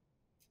go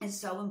is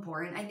so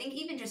important. I think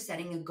even just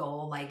setting a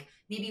goal, like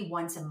maybe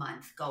once a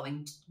month,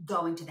 going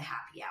to the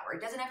happy hour.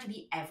 It doesn't have to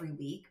be every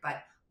week,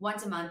 but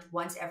once a month,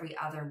 once every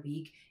other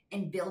week,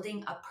 and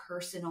building a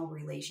personal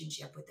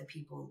relationship with the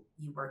people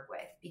you work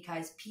with,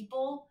 because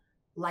people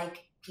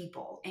like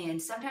people. And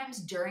sometimes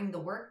during the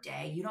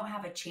workday, you don't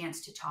have a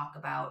chance to talk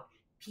about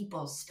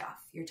people's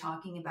stuff. You're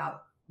talking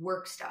about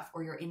work stuff,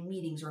 or you're in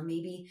meetings, or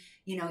maybe,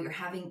 you're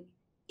having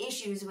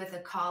issues with a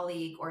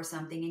colleague or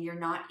something and you're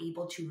not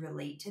able to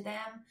relate to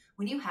them.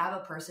 When you have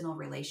a personal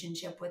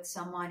relationship with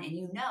someone and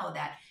you know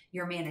that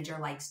your manager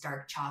likes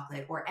dark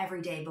chocolate, or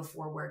every day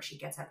before work she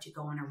gets up to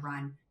go on a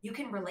run, you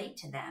can relate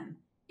to them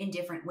in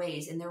different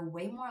ways, and they're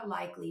way more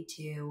likely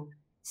to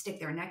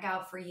stick their neck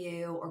out for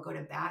you or go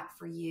to bat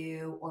for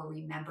you or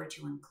remember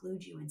to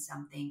include you in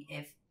something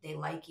if they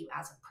like you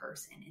as a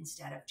person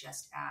instead of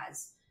just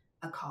as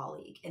a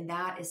colleague. And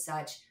that is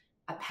such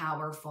a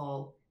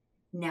powerful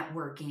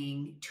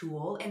networking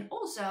tool, and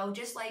also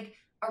just like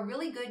a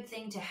really good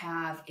thing to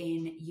have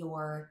in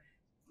your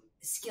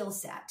skill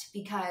set.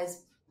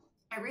 Because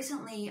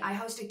I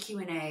host a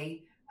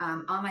Q&A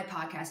on my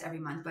podcast every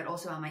month, but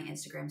also on my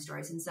Instagram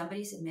stories. And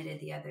somebody submitted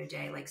the other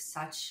day, like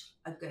such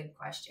a good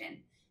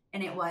question.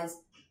 And it was,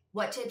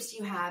 what tips do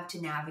you have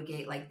to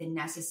navigate like the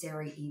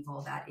necessary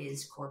evil that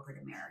is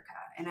corporate America?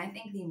 And I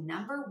think the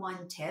number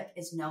one tip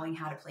is knowing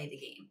how to play the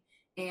game.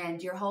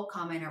 And your whole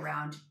comment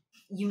around,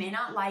 you may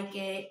not like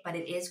it, but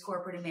it is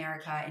corporate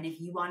America. And if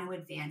you want to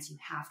advance, you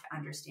have to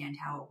understand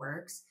how it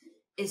works,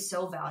 is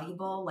so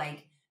valuable.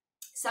 Like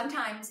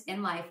sometimes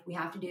in life, we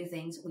have to do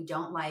things we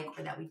don't like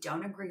or that we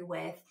don't agree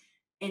with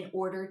in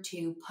order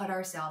to put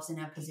ourselves in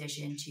a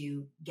position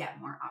to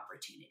get more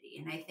opportunity.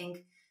 And I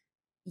think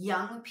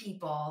young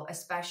people,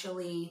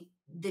 especially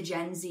the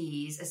Gen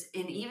Zs,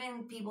 and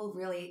even people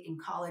really in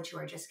college who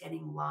are just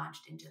getting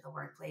launched into the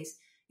workplace,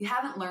 you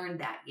haven't learned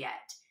that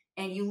yet.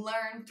 And you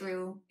learn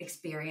through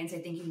experience. I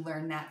think you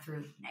learn that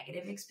through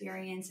negative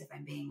experience, if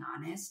I'm being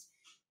honest.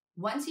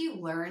 Once you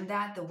learn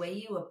that, the way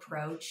you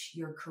approach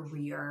your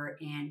career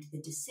and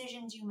the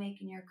decisions you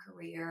make in your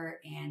career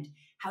and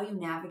how you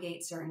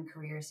navigate certain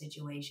career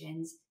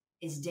situations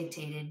is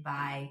dictated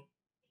by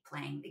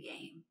playing the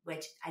game,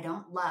 which I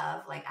don't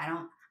love.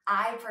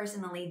 I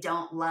personally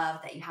don't love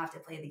that you have to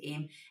play the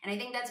game. And I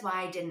think that's why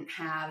I didn't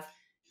have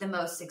the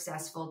most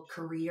successful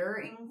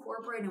career in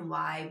corporate, and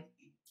why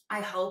I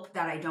hope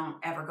that I don't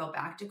ever go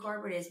back to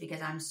corporate is because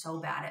I'm so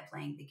bad at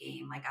playing the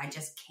game. Like I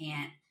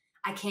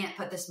can't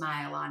put the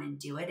smile on and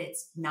do it.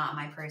 It's not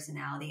my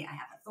personality. I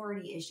have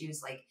authority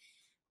issues, like,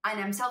 and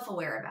I'm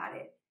self-aware about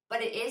it.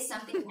 But it is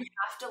something you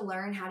have to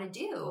learn how to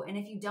do. And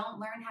if you don't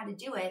learn how to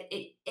do it,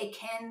 it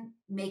can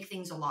make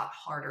things a lot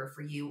harder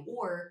for you,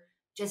 or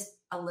just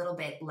a little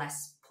bit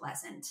less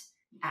pleasant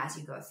as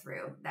you go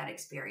through that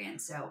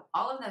experience. So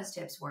all of those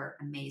tips were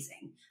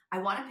amazing. I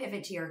want to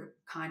pivot to your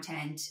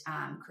content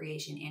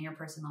creation and your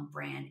personal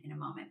brand in a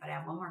moment, but I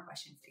have one more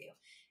question for you.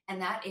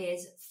 And that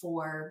is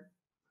for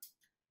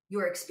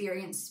your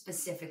experience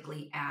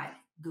specifically at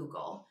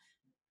Google.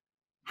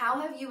 How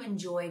have you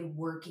enjoyed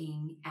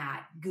working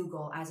at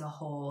Google as a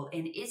whole?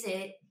 And is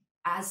it,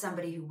 as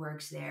somebody who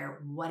works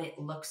there, what it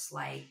looks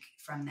like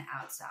from the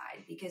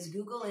outside? Because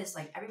Google is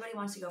like, everybody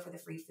wants to go for the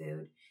free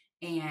food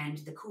and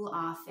the cool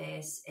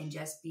office and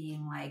just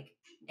being like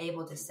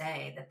able to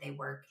say that they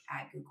work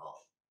at Google.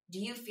 Do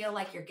you feel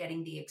like you're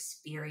getting the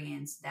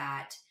experience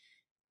that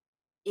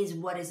is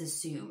what is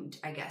assumed,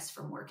 I guess,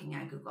 from working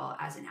at Google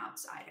as an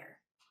outsider?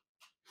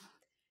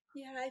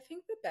 Yeah, I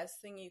think the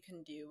best thing you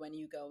can do when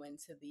you go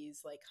into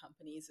these like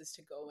companies is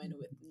to go in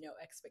with no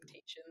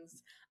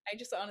expectations. I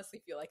just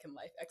honestly feel like in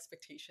life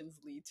expectations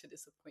lead to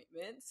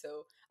disappointment.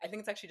 So I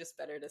think it's actually just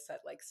better to set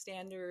like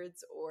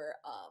standards or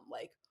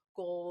like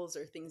goals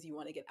or things you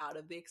want to get out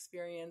of the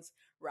experience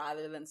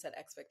rather than set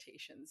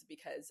expectations,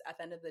 because at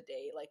the end of the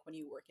day, like when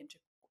you work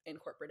in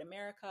corporate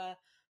America,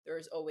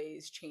 there's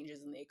always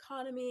changes in the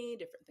economy,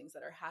 different things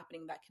that are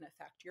happening that can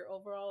affect your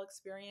overall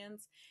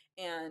experience.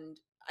 And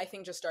I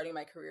think just starting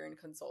my career in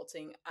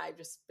consulting, I've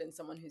just been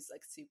someone who's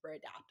like super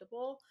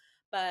adaptable.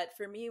 But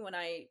for me, when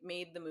I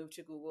made the move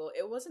to Google,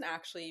 it wasn't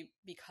actually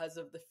because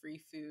of the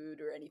free food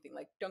or anything.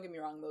 Like, don't get me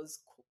wrong, those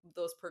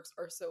perks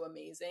are so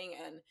amazing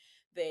and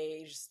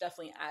they just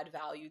definitely add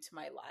value to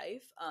my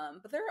life.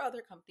 But there are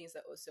other companies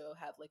that also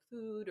have like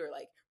food or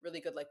like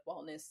really good like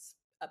wellness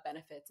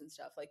benefits and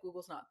stuff. Like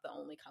Google's not the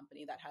only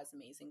company that has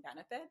amazing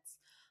benefits.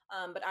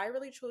 But I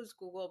really chose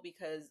Google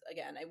because,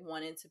 again, I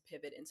wanted to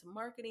pivot into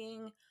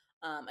marketing.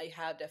 I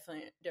have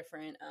definitely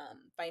different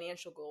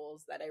financial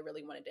goals that I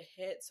really wanted to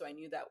hit. So I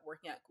knew that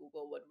working at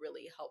Google would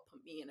really help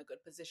put me in a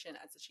good position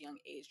at such a young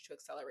age to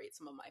accelerate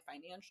some of my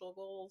financial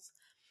goals.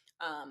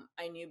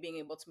 I knew being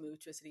able to move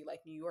to a city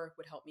like New York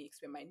would help me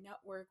expand my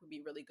network, would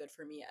be really good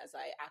for me as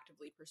I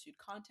actively pursued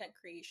content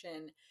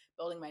creation,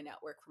 building my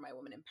network for my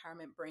women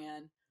empowerment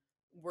brand.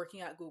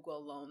 Working at Google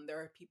alone, there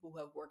are people who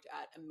have worked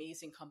at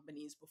amazing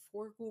companies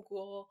before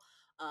Google.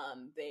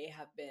 They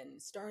have been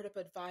startup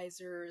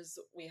advisors.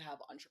 We have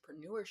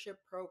entrepreneurship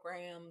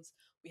programs.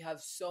 We have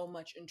so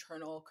much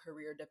internal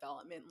career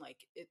development. Like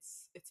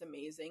it's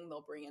amazing.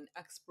 They'll bring in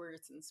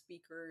experts and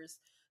speakers.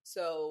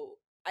 So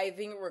I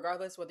think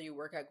regardless whether you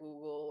work at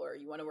Google or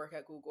you want to work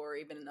at Google or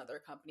even another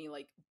company,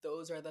 like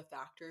those are the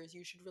factors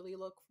you should really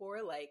look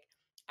for. Like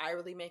I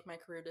really make my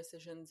career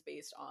decisions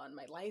based on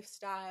my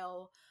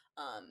lifestyle,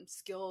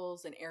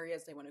 skills and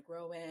areas they want to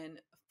grow in.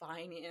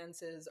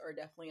 Finances are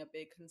definitely a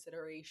big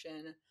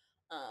consideration.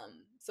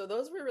 So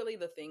those were really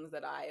the things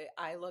that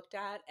I looked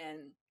at.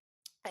 And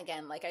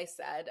again, like I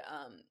said,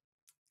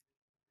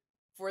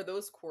 for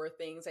those core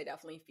things, I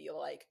definitely feel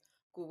like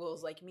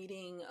Google's like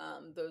meeting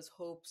those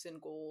hopes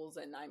and goals,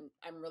 and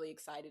I'm really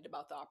excited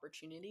about the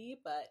opportunity.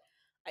 But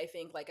I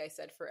think, like I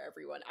said, for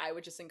everyone, I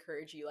would just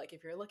encourage you, like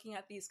if you're looking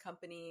at these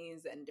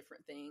companies and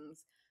different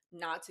things,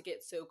 not to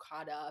get so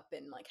caught up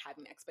in like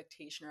having an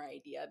expectation or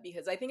idea,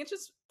 because I think it's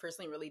just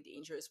personally really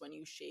dangerous when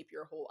you shape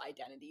your whole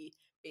identity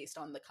based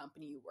on the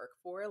company you work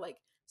for. Like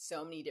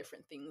so many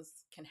different things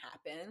can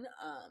happen.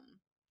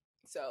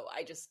 So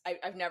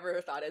I've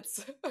never thought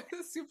it's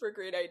a super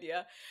great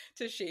idea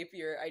to shape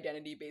your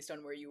identity based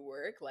on where you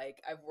work. Like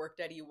I've worked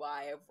at EY,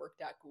 I've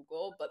worked at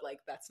Google, but like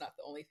that's not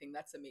the only thing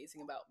that's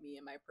amazing about me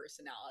and my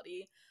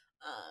personality.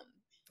 Um,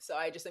 so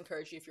I just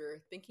encourage you, if you're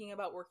thinking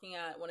about working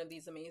at one of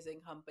these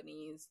amazing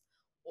companies,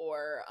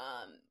 or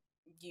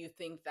you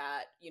think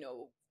that,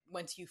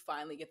 once you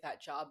finally get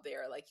that job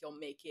there, like you'll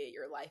make it,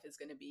 your life is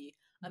going to be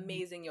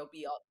amazing, you'll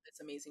be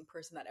this amazing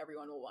person that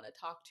everyone will want to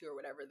talk to, or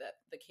whatever that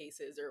the case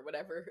is, or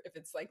whatever, if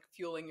it's like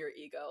fueling your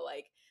ego,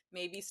 like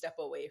maybe step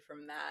away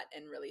from that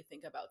and really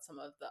think about some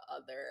of the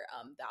other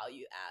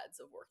value adds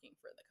of working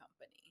for the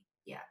company.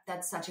 Yeah,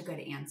 that's such a good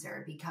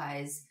answer,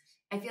 because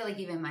I feel like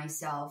even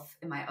myself,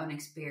 in my own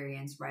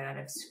experience right out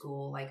of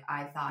school, like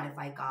I thought if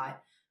I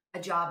got a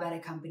job at a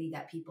company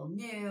that people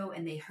knew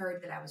and they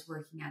heard that I was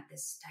working at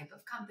this type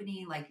of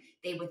company, like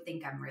they would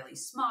think I'm really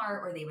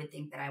smart, or they would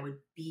think that I would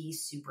be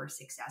super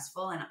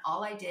successful. And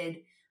all I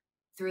did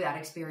through that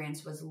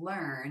experience was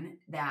learn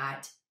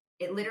that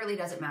it literally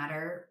doesn't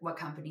matter what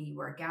company you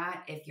work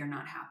at if you're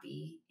not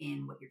happy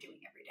in what you're doing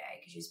every day,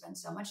 because you spend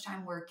so much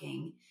time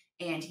working.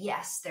 And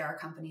yes, there are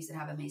companies that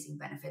have amazing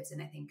benefits,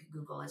 and I think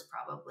Google is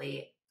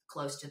probably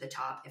close to the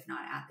top, if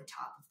not at the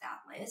top of that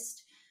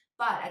list.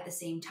 But at the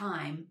same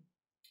time,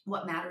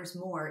 what matters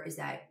more is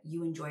that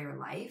you enjoy your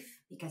life,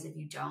 because if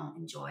you don't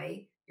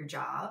enjoy your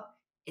job,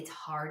 it's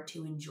hard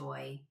to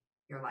enjoy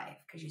your life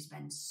because you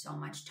spend so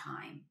much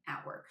time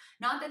at work.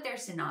 Not that they're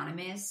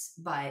synonymous,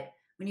 but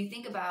when you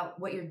think about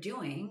what you're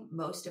doing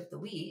most of the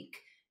week,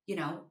 you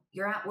know,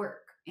 you're at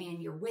work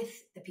and you're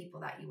with the people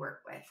that you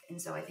work with.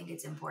 And so I think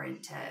it's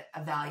important to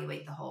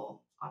evaluate the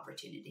whole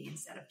opportunity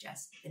instead of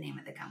just the name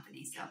of the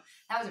company. So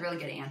that was a really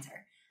good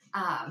answer.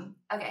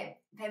 Okay,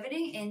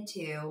 pivoting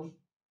into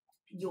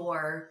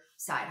your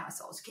side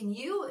hustles. Can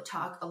you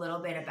talk a little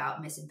bit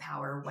about Miss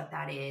Empower, what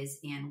that is,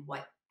 and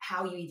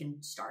how you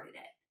even started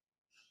it?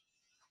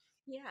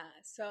 Yeah,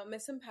 so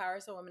Miss Empower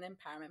is a women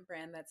empowerment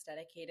brand that's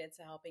dedicated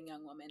to helping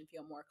young women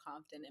feel more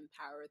confident and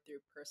empowered through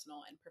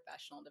personal and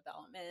professional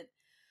development.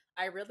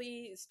 I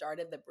really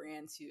started the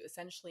brand to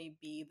essentially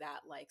be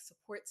that like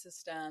support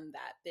system,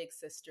 that big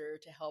sister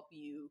to help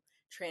you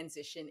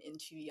transition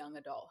into young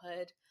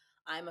adulthood.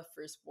 I'm a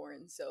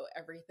firstborn, so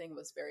everything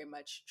was very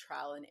much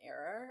trial and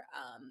error.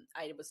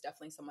 I was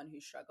definitely someone who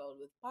struggled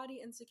with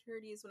body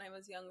insecurities when I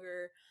was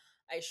younger.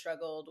 I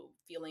struggled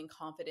feeling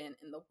confident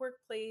in the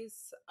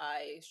workplace.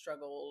 I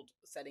struggled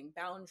setting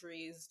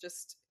boundaries.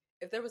 Just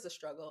if there was a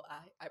struggle,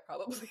 I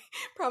probably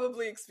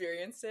probably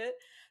experienced it.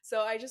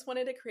 So I just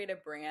wanted to create a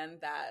brand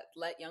that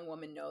let young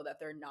women know that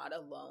they're not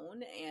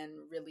alone and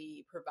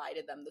really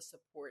provided them the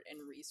support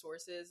and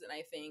resources. And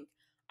I think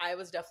I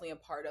was definitely a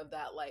part of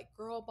that like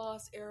girl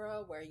boss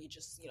era where you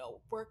just,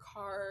 work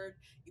hard,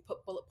 you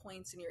put bullet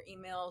points in your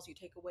emails, you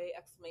take away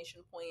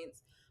exclamation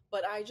points.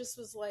 But I just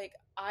was like,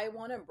 I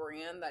want a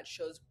brand that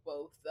shows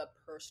both the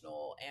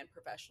personal and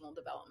professional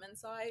development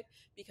side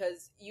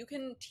because you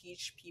can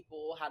teach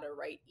people how to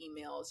write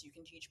emails, you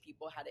can teach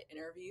people how to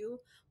interview,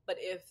 but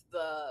if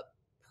the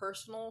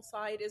personal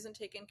side isn't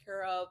taken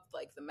care of,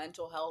 like the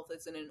mental health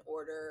isn't in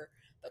order,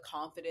 the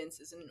confidence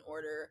isn't in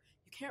order,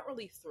 you can't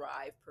really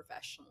thrive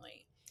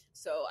professionally.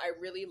 So I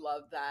really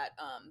love that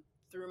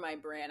through my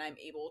brand, I'm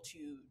able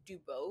to do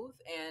both.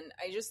 And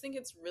I just think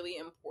it's really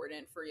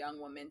important for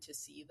young women to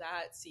see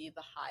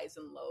the highs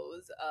and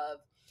lows of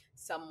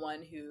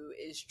someone who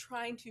is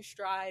trying to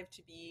strive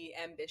to be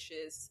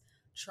ambitious,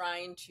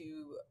 trying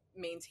to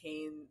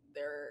maintain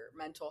their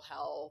mental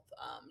health,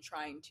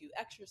 trying to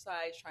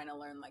exercise, trying to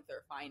learn like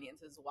their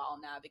finances while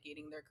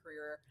navigating their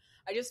career.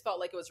 I just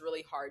felt like it was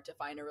really hard to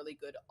find a really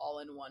good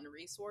all-in-one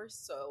resource.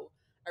 So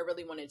I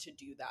really wanted to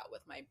do that with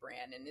my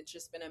brand. And it's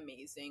just been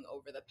amazing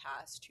over the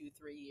past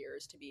 2-3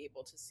 years to be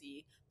able to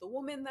see the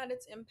woman that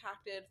it's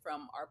impacted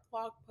from our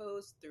blog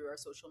posts, through our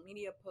social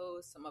media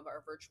posts, some of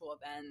our virtual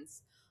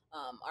events,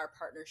 our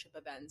partnership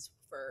events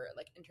for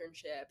like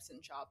internships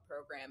and job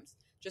programs,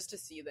 just to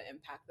see the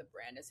impact the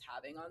brand is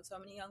having on so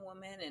many young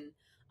women. And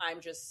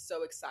I'm just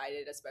so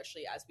excited,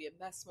 especially as we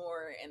invest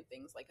more in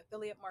things like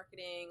affiliate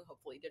marketing,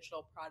 hopefully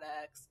digital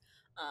products,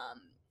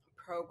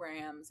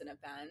 programs and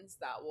events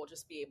that will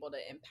just be able to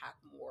impact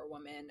more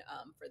women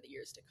for the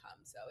years to come.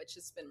 So it's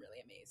just been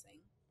really amazing.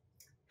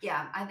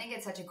 Yeah, I think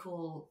it's such a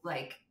cool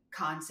like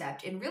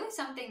concept and really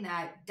something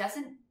that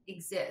doesn't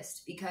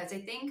exist because I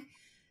think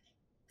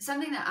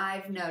something that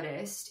I've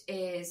noticed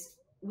is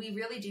we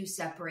really do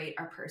separate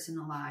our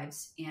personal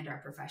lives and our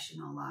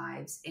professional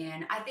lives.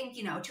 And I think,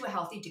 to a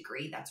healthy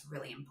degree, that's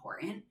really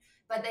important.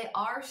 But they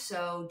are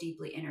so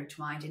deeply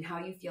intertwined, and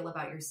how you feel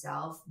about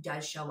yourself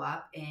does show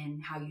up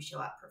in how you show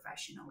up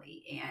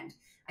professionally. And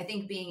I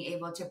think being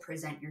able to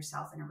present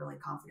yourself in a really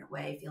confident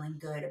way, feeling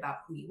good about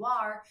who you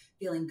are,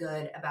 feeling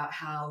good about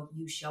how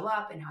you show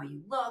up and how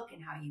you look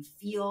and how you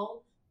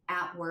feel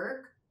at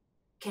work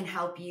can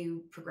help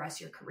you progress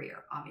your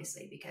career,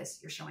 obviously, because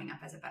you're showing up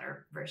as a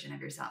better version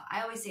of yourself.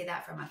 I always say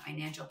that from a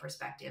financial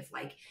perspective.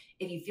 Like,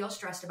 if you feel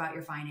stressed about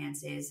your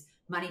finances,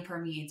 money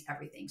permeates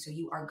everything. So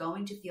you are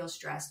going to feel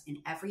stressed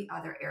in every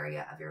other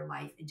area of your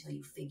life until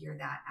you figure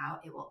that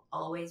out. It will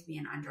always be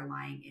an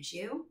underlying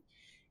issue.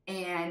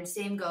 And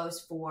same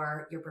goes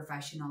for your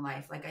professional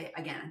life. Like,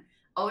 again,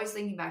 always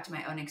thinking back to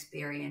my own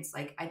experience.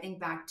 Like, I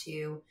think back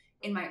to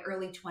in my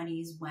early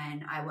 20s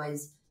when I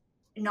was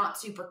not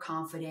super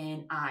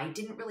confident. I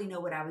didn't really know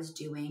what I was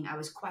doing. I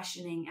was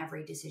questioning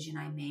every decision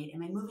I made.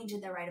 Am I moving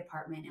to the right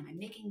apartment? Am I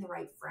making the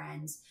right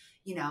friends?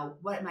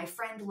 What my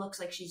friend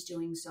looks like she's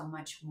doing so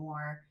much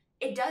more.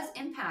 It does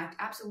impact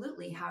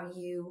absolutely how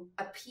you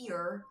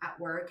appear at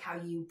work, how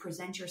you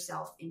present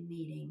yourself in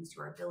meetings,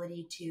 your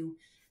ability to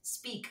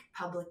speak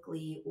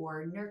publicly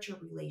or nurture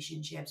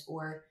relationships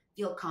or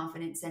feel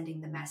confident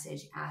sending the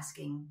message,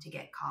 asking to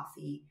get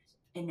coffee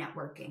and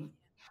networking.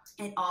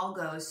 It all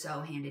goes so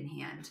hand in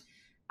hand.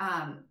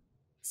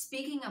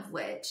 Speaking of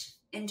which,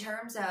 in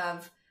terms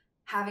of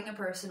having a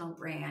personal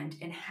brand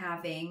and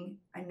having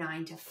a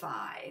 9 to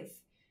 5,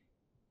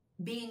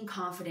 being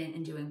confident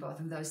in doing both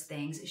of those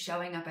things,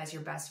 showing up as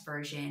your best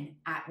version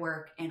at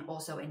work and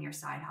also in your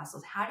side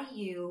hustles, how do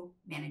you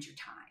manage your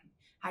time?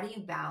 How do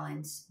you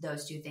balance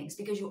those two things?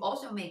 Because you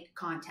also make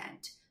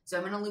content. So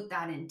I'm going to loop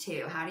that in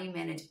too. How do you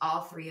manage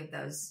all three of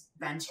those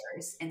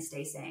ventures and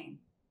stay sane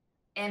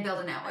and build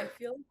a network?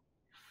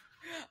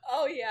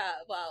 Oh yeah,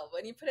 wow.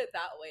 When you put it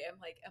that way, I'm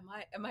like,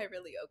 am I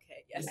really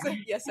okay? Yes, Yeah.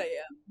 yes, I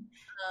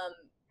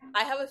am.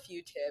 I have a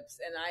few tips,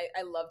 and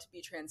I love to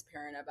be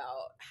transparent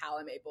about how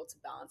I'm able to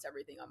balance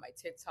everything on my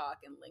TikTok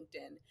and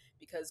LinkedIn,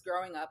 because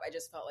growing up, I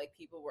just felt like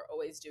people were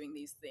always doing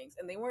these things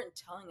and they weren't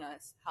telling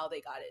us how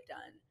they got it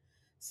done.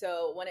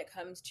 So when it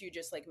comes to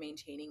just like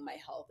maintaining my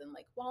health and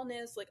like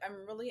wellness, like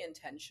I'm really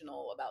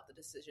intentional about the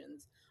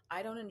decisions.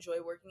 I don't enjoy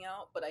working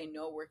out, but I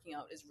know working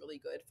out is really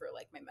good for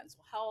like my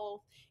mental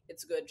health.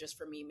 It's good just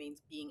for me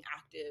means being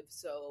active.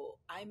 So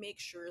I make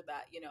sure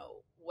that, you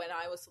know, when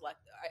I was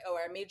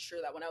I made sure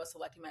that when I was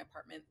selecting my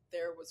apartment,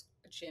 there was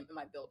a gym in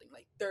my building.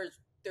 Like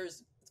there's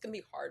it's gonna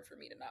be hard for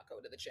me to not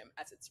go to the gym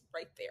as it's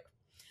right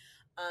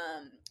there.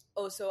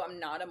 Also, I'm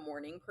not a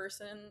morning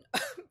person.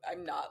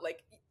 I'm not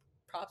like,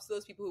 props to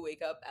those people who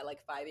wake up at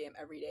like 5 a.m.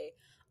 every day.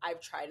 I've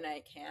tried and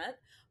I can't.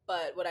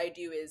 But what I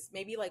do is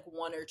maybe like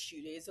 1 or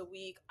 2 days a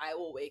week, I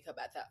will wake up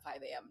at that 5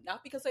 a.m.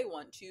 Not because I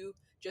want to,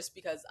 just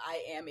because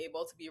I am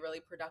able to be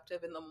really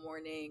productive in the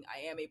morning.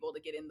 I am able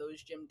to get in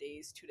those gym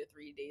days 2 to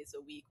 3 days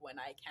a week when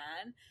I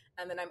can.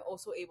 And then I'm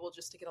also able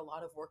just to get a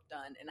lot of work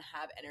done and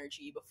have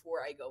energy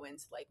before I go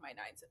into like my 9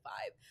 to 5.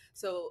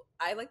 So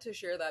I like to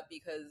share that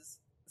because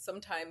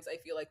sometimes I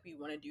feel like we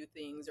want to do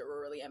things or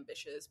we're really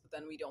ambitious, but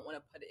then we don't want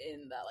to put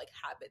in the like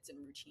habits and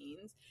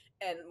routines.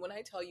 And when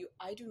I tell you,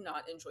 I do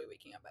not enjoy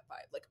waking up at 5.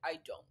 Like I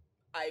don't.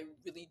 I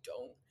really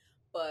don't.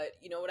 But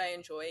you know what I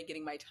enjoy?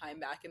 Getting my time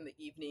back in the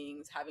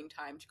evenings, having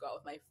time to go out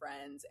with my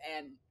friends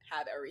and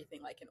have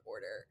everything like in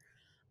order.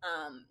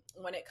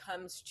 When it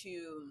comes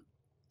to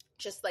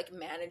just like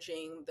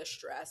managing the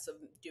stress of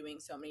doing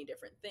so many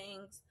different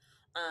things.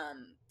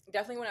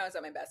 Definitely when I was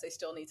at my best, I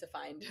still need to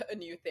find a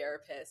new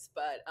therapist,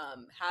 but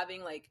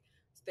having like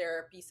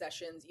therapy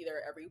sessions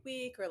either every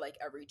week or like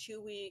every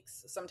 2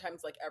 weeks,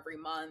 sometimes like every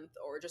month,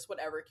 or just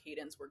whatever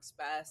cadence works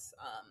best.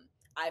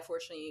 I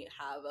fortunately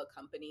have a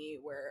company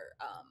where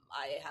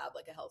I have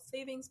like a health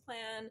savings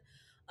plan.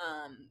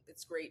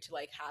 It's great to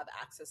like have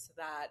access to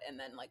that, and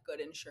then like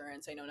good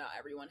insurance. I know not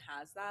everyone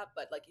has that,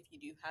 but like if you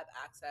do have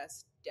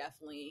access,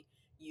 definitely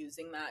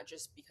using that,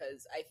 just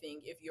because I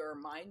think if your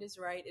mind is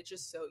right, it's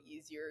just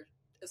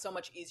so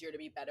much easier to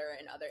be better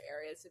in other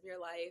areas of your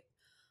life.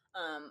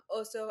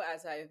 Also,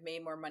 as I've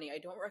made more money, I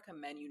don't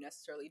recommend you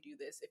necessarily do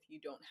this if you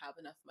don't have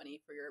enough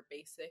money for your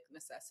basic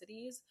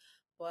necessities,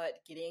 but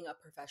getting a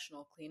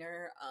professional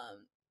cleaner,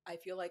 I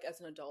feel like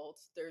as an adult,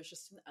 there's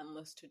just an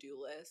endless to do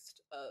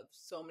list of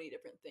so many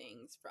different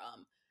things,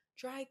 from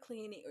dry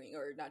cleaning,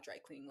 or not dry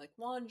cleaning, like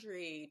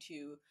laundry,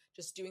 to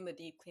just doing the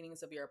deep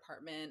cleanings of your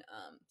apartment.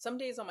 Some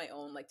days on my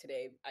own, like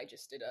today, I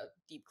just did a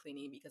deep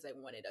cleaning because I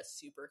wanted a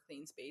super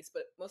clean space.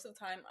 But most of the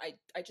time,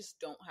 I just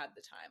don't have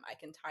the time. I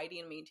can tidy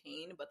and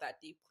maintain, but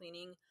that deep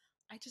cleaning,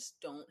 I just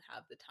don't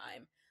have the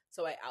time.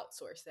 So I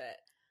outsource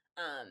it.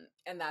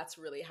 And that's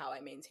really how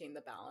I maintain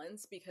the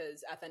balance,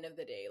 because at the end of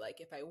the day,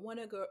 like if I want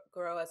to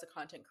grow as a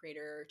content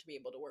creator, to be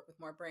able to work with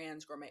more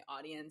brands, grow my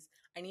audience,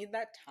 I need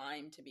that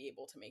time to be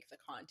able to make the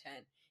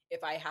content.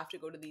 If I have to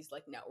go to these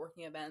like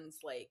networking events,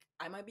 like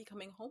I might be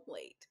coming home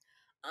late.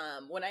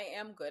 When I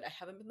am good, I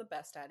haven't been the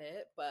best at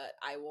it, but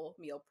I will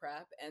meal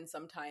prep. And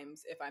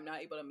sometimes if I'm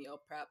not able to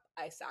meal prep,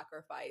 I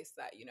sacrifice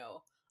that, you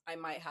know, I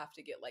might have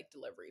to get like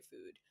delivery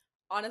food.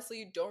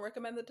 Honestly, don't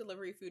recommend the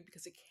delivery food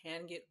because it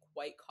can get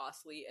quite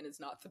costly and is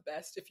not the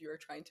best if you're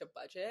trying to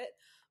budget.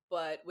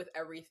 But with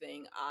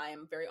everything,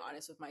 I'm very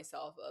honest with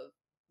myself of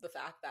the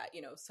fact that,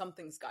 you know,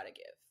 something's got to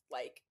give.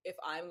 Like if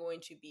I'm going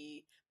to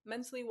be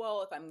mentally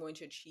well, if I'm going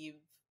to achieve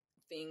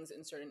things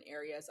in certain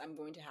areas, I'm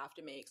going to have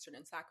to make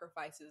certain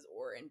sacrifices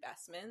or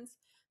investments.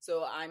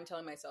 So I'm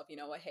telling myself, you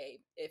know what, hey,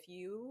 if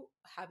you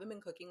haven't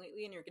been cooking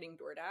lately and you're getting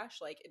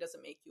DoorDash, like it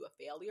doesn't make you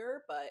a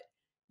failure, but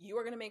you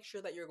are going to make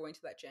sure that you're going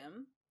to that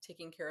gym,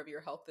 taking care of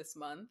your health this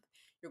month.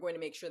 You're going to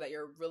make sure that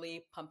you're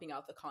really pumping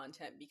out the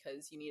content,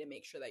 because you need to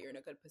make sure that you're in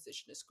a good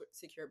position to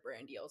secure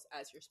brand deals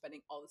as you're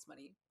spending all this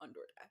money on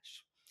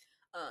DoorDash.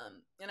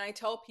 And I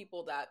tell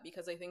people that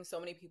because I think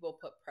so many people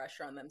put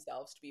pressure on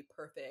themselves to be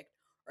perfect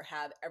or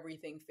have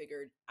everything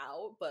figured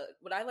out. But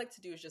what I like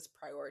to do is just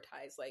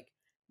prioritize. Like,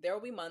 there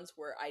will be months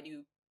where I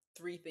do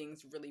 3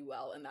 things really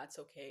well, and that's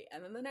okay.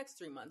 And then the next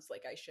 3 months,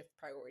 like, I shift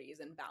priorities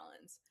and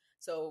balance.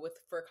 So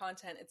for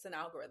content, it's an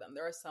algorithm.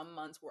 There are some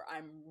months where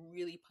I'm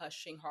really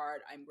pushing hard,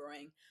 I'm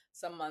growing.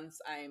 Some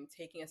months I'm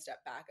taking a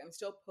step back. I'm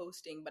still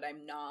posting, but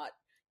I'm not,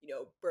 you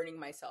know, burning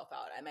myself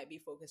out. I might be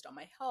focused on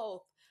my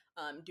health,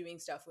 doing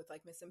stuff with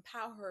like Miss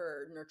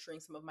Empower, nurturing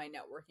some of my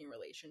networking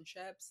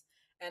relationships.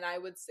 And I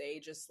would say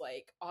just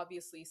like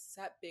obviously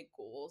set big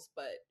goals,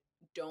 but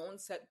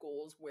don't set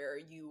goals where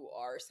you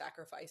are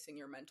sacrificing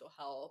your mental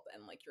health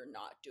and like you're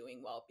not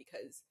doing well,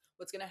 because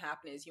what's going to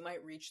happen is you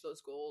might reach those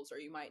goals or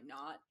you might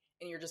not,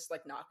 and you're just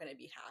like not going to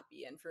be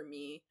happy. And for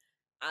me,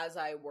 as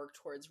I work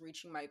towards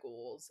reaching my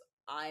goals,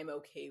 I'm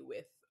okay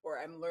with, or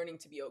I'm learning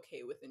to be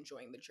okay with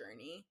enjoying the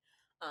journey,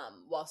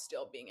 while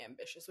still being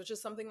ambitious, which is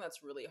something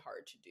that's really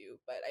hard to do.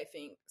 But I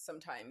think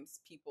sometimes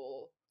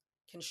people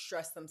can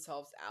stress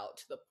themselves out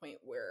to the point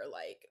where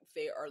like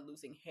they are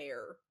losing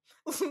hair,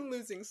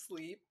 losing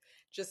sleep,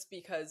 just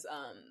because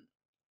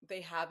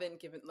they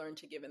haven't learned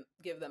to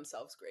give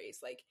themselves grace.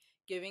 Like,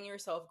 giving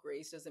yourself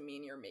grace doesn't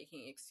mean you're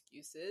making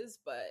excuses,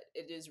 but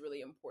it is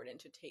really important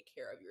to take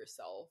care of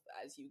yourself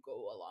as you go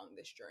along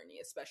this journey,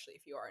 especially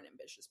if you are an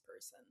ambitious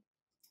person.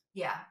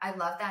 Yeah, I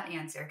love that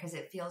answer because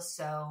it feels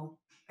so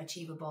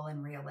achievable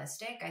and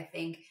realistic. I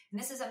think, and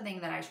this is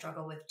something that I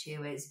struggle with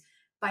too, is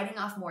biting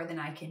off more than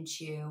I can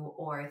chew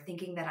or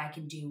thinking that I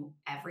can do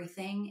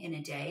everything in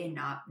a day and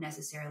not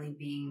necessarily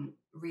being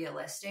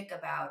realistic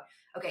about,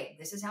 okay,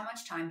 this is how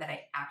much time that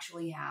I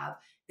actually have.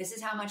 This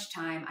is how much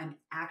time I'm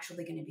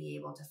actually going to be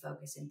able to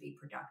focus and be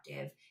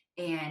productive.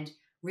 And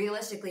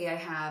realistically, I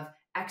have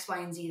X, Y,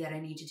 and Z that I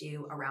need to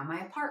do around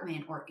my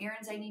apartment, or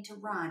errands I need to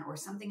run, or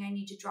something I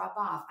need to drop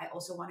off. I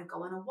also want to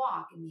go on a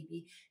walk and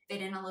maybe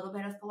fit in a little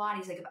bit of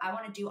Pilates. Like, if I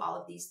want to do all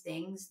of these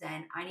things,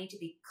 then I need to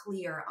be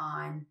clear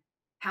on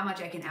how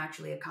much I can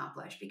actually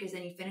accomplish, because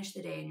then you finish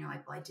the day and you're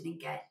like, well, I didn't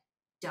get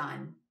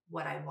done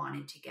what I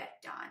wanted to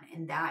get done.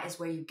 And that is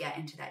where you get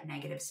into that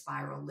negative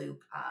spiral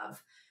loop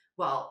of,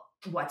 well,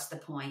 what's the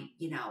point?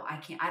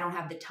 I don't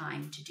have the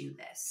time to do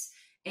this.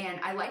 And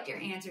I liked your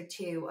answer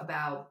too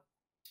about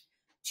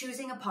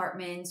choosing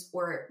apartments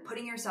or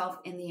putting yourself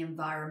in the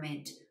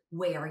environment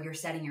where you're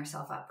setting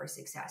yourself up for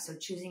success. So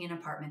choosing an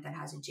apartment that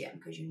has a gym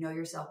because you know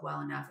yourself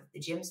well enough. If the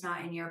gym's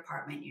not in your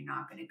apartment, you're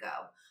not going to go.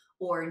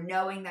 Or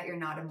knowing that you're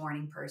not a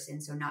morning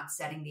person, so not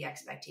setting the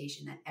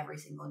expectation that every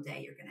single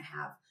day you're going to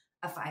have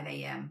a 5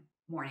 a.m.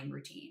 morning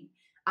routine.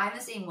 I'm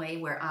the same way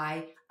where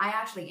I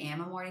actually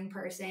am a morning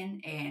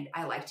person and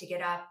I like to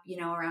get up,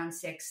 around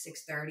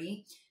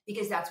 6:30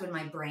 because that's when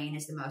my brain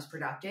is the most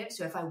productive.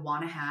 So if I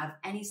want to have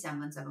any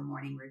semblance of a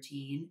morning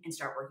routine and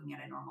start working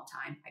at a normal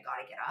time, I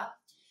got to get up.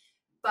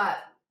 But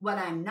what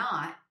I'm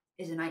not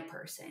is a night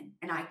person,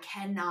 and I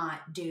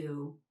cannot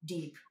do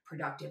deep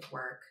productive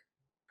work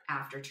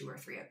after 2 or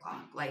 3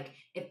 o'clock. Like,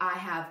 if I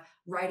have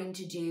writing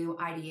to do,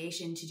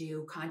 ideation to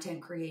do,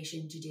 content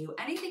creation to do,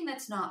 anything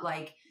that's not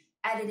like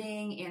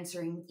editing,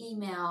 answering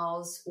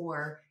emails,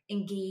 or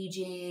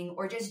engaging,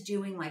 or just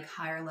doing like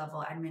higher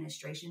level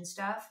administration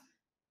stuff,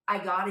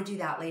 I got to do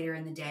that later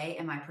in the day.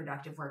 And my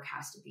productive work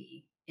has to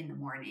be in the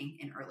morning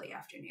and early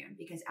afternoon,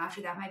 because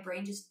after that, my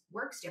brain just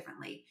works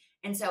differently.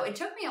 And so it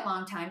took me a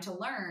long time to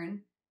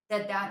learn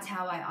that that's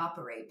how I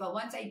operate. But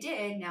once I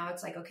did, now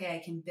it's like, okay,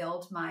 I can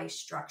build my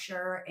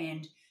structure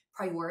and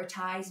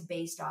prioritize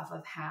based off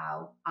of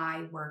how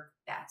I work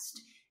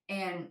best.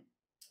 And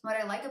what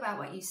I like about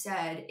what you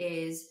said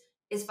is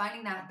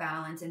finding that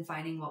balance and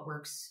finding what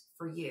works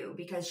for you.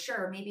 Because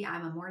sure, maybe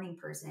I'm a morning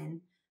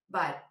person,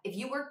 but if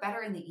you work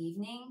better in the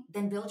evening,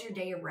 then build your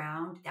day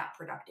around that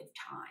productive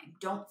time.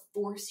 Don't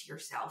force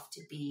yourself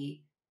to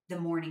be the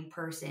morning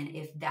person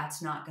if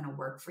that's not going to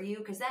work for you,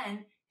 because then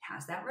it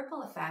has that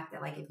ripple effect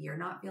that, like, if you're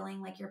not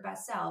feeling like your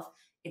best self,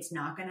 it's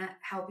not going to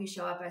help you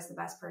show up as the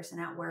best person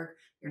at work.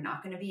 You're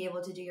not going to be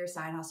able to do your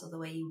side hustle the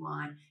way you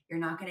want. You're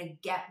not going to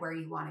get where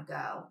you want to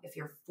go if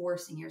you're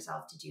forcing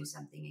yourself to do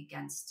something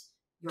against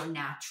your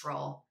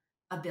natural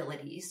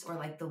abilities or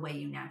like the way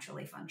you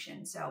naturally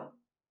function. So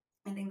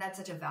I think that's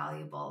such a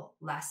valuable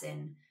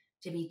lesson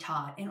to be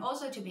taught and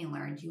also to be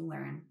learned. You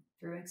learn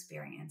through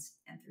experience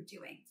and through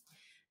doing.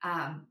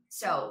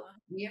 So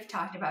we have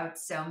talked about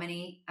so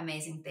many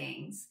amazing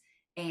things,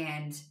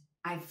 and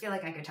I feel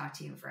like I could talk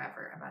to you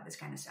forever about this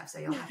kind of stuff. So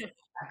you'll have to come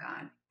back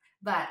on.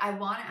 But I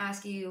want to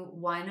ask you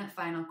one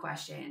final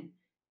question,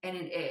 and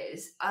it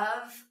is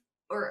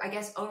or I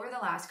guess over the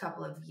last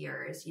couple of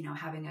years,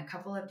 having a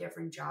couple of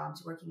different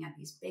jobs, working at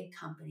these big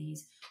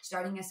companies,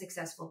 starting a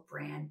successful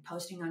brand,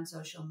 posting on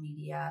social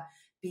media,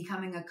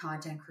 becoming a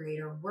content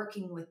creator,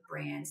 working with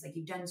brands, like,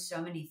 you've done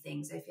so many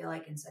things, I feel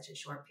like, in such a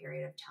short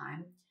period of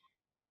time.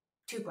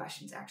 2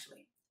 questions,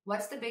 actually.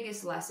 What's the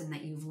biggest lesson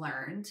that you've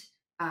learned,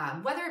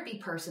 whether it be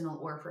personal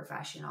or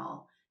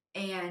professional?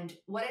 And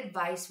what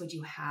advice would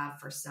you have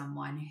for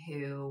someone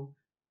who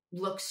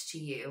looks to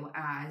you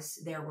as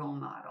their role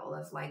model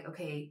of like,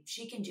 okay,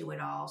 she can do it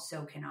all,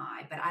 so can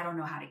I, but I don't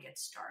know how to get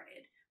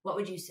started? What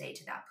would you say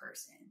to that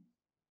person?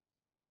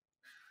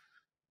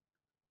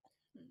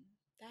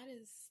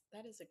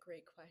 That is a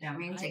great Don't question.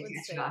 mean to I would catch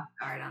you say off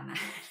guard on that.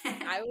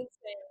 I would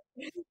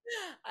say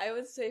I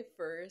would say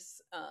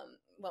first,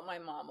 what my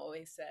mom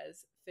always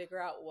says,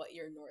 figure out what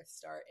your North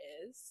Star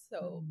is.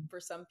 So Mm. for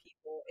some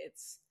people,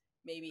 it's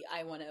maybe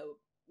I want to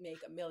make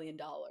 $1 million,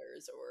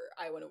 or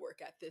I want to work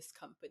at this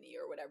company,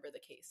 or whatever the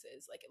case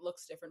is. Like, it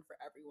looks different for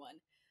everyone.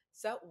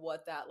 So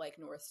what that like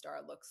North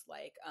Star looks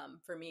like.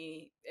 For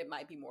me, it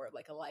might be more of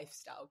like a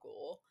lifestyle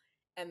goal,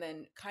 and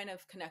then kind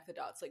of connect the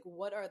dots. Like,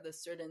 what are the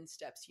certain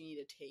steps you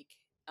need to take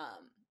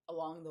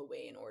along the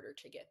way in order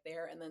to get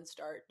there, and then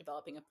start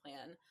developing a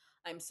plan.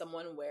 I'm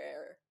someone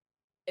where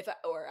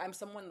I'm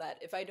someone that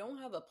if I don't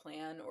have a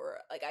plan, or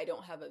like I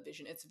don't have a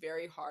vision, it's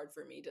very hard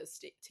for me to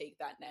take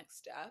that next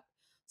step.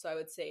 So I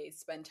would say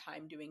spend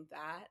time doing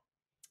that.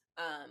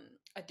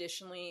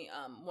 Additionally,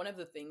 one of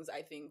the things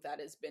I think that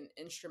has been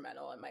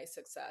instrumental in my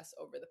success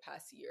over the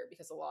past year,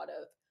 because a lot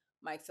of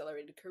my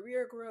accelerated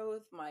career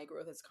growth, my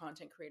growth as a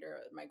content creator,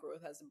 my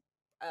growth as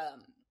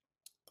um,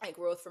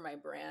 growth for my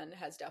brand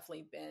has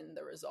definitely been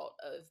the result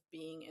of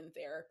being in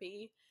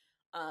therapy,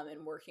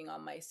 and working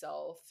on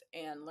myself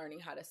and learning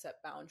how to set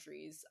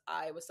boundaries.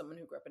 I was someone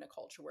who grew up in a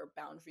culture where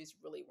boundaries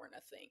really weren't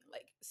a thing.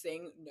 Like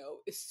saying no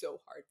is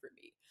so hard for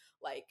me.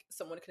 Like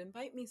someone could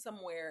invite me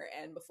somewhere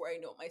and before I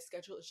know it, my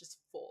schedule is just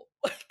full.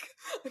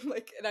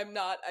 And I'm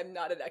not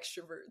an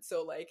extrovert.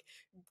 So like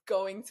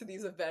going to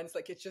these events,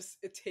 like it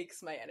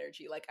takes my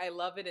energy. Like I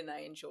love it and I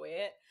enjoy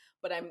it,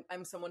 but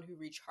I'm someone who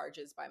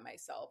recharges by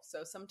myself.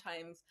 So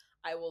sometimes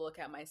I will look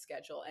at my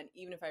schedule, and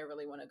even if I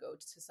really want to go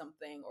to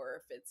something, or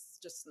if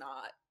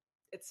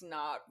it's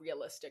not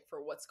realistic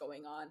for what's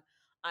going on,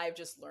 I've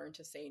just learned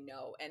to say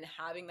no. And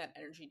having that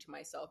energy to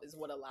myself is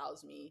what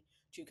allows me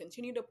to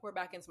continue to pour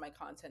back into my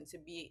content, to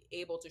be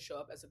able to show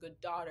up as a good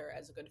daughter,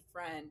 as a good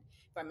friend,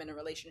 if I'm in a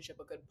relationship,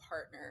 a good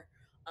partner.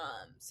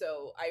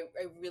 So I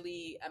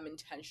really am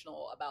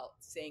intentional about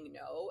saying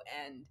no.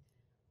 And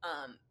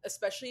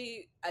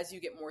especially as you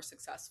get more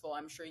successful,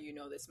 I'm sure you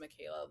know this,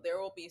 Michaela, there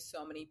will be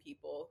so many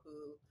people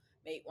who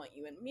may want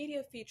you in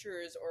media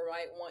features or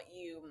might want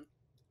you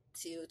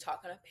to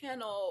talk on a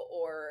panel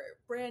or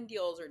brand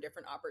deals or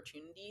different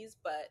opportunities.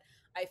 But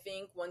I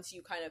think once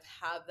you kind of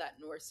have that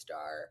North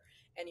Star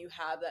and you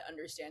have that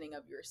understanding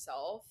of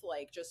yourself,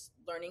 like just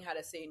learning how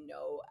to say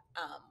no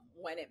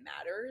when it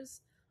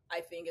matters, I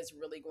think is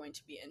really going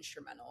to be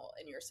instrumental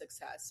in your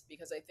success.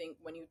 Because I think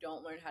when you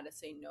don't learn how to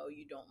say no,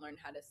 you don't learn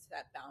how to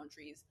set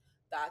boundaries,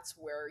 that's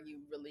where you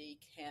really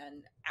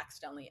can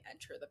accidentally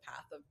enter the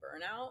path of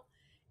burnout.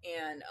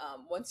 And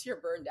once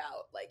you're burned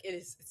out, like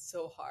it's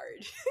so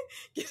hard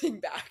getting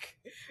back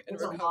and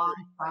It's a long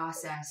recovering.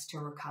 process to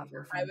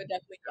recover I from. would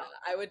definitely,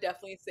 yeah, I would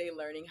definitely say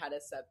learning how to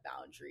set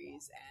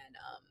boundaries and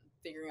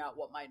figuring out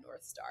what my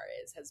North Star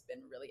is has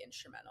been really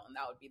instrumental. And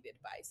that would be the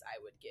advice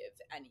I would give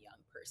any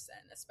young person,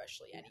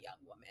 especially any young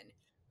woman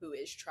who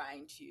is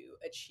trying to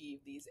achieve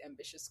these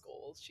ambitious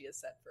goals she has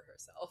set for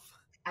herself.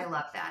 I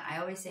love that. I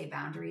always say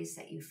boundaries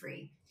set you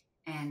free.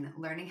 And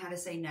learning how to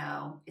say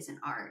no is an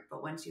art.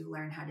 But once you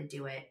learn how to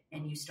do it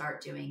and you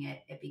start doing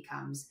it, it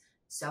becomes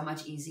so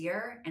much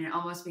easier. And it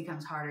almost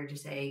becomes harder to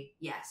say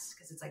yes,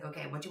 because it's like,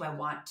 okay, what do I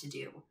want to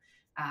do?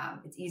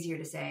 It's easier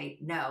to say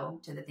no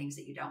to the things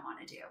that you don't want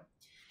to do.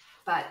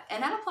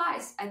 And that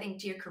applies, I think,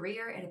 to your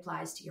career. It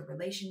applies to your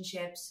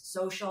relationships,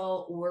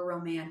 social or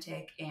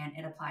romantic, and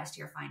it applies to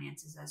your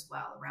finances as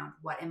well, around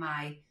what am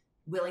I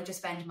willing to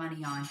spend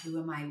money on?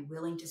 Who am I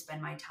willing to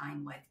spend my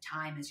time with?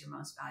 Time is your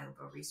most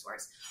valuable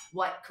resource.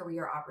 What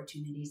career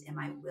opportunities am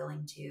I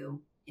willing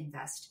to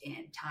invest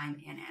in?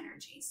 Time and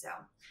energy. So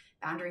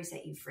boundaries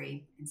set you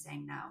free, and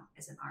saying no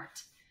is an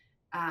art.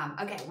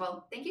 Okay,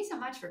 well, thank you so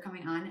much for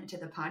coming on to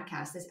the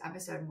podcast. This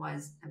episode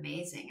was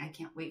amazing. I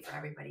can't wait for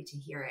everybody to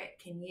hear it.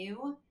 Can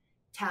you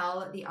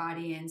tell the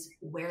audience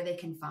where they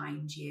can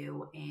find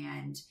you,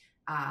 and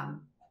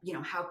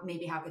how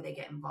could they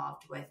get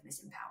involved with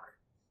Miss Empower?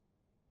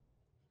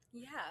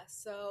 Yeah,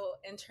 so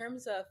in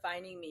terms of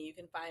finding me, you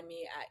can find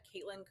me at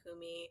Caitlyn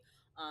Kumi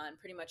on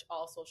pretty much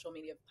all social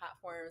media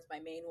platforms. My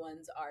main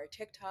ones are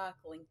TikTok,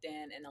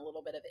 LinkedIn, and a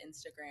little bit of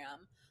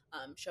Instagram.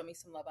 Show me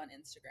some love on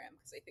Instagram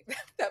because I think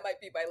that might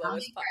be my I'll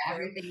lowest make sure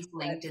platform. everything's But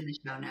linked in the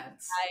show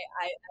notes.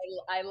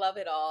 I love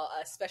it all,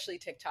 especially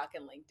TikTok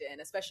and LinkedIn,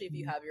 especially if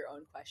you have your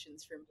own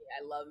questions for me.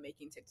 I love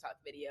making TikTok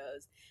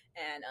videos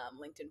and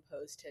LinkedIn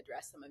posts to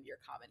address some of your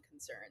common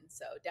concerns.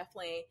 So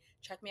definitely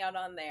check me out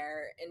on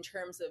there. In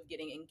terms of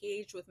getting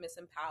engaged with Miss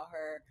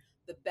Empower,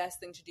 the best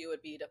thing to do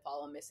would be to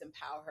follow Miss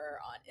Empower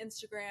on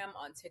Instagram,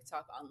 on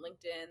TikTok, on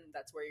LinkedIn.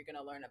 That's where you're going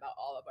to learn about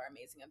all of our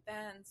amazing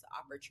events,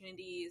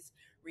 opportunities,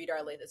 read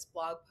our latest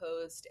blog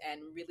post,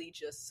 and really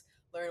just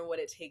learn what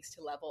it takes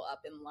to level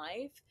up in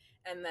life.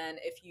 And then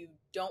if you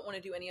don't want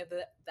to do any of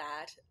the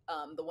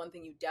one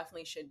thing you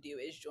definitely should do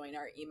is join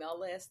our email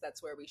list.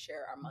 That's where we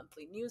share our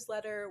monthly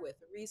newsletter with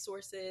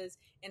resources,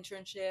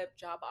 internship,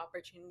 job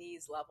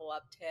opportunities, level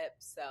up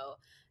tips. So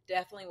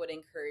definitely would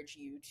encourage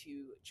you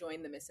to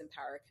join the Miss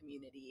Empower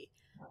community.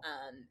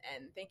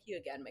 And thank you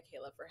again,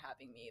 Michaela, for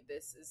having me.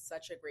 This is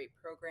such a great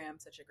program,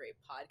 such a great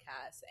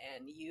podcast,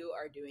 and you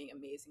are doing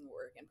amazing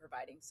work and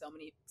providing so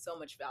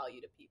much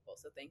value to people.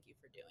 So thank you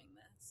for doing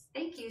this.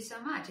 Thank you so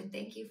much. And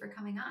thank you for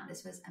coming on.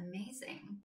 This was amazing.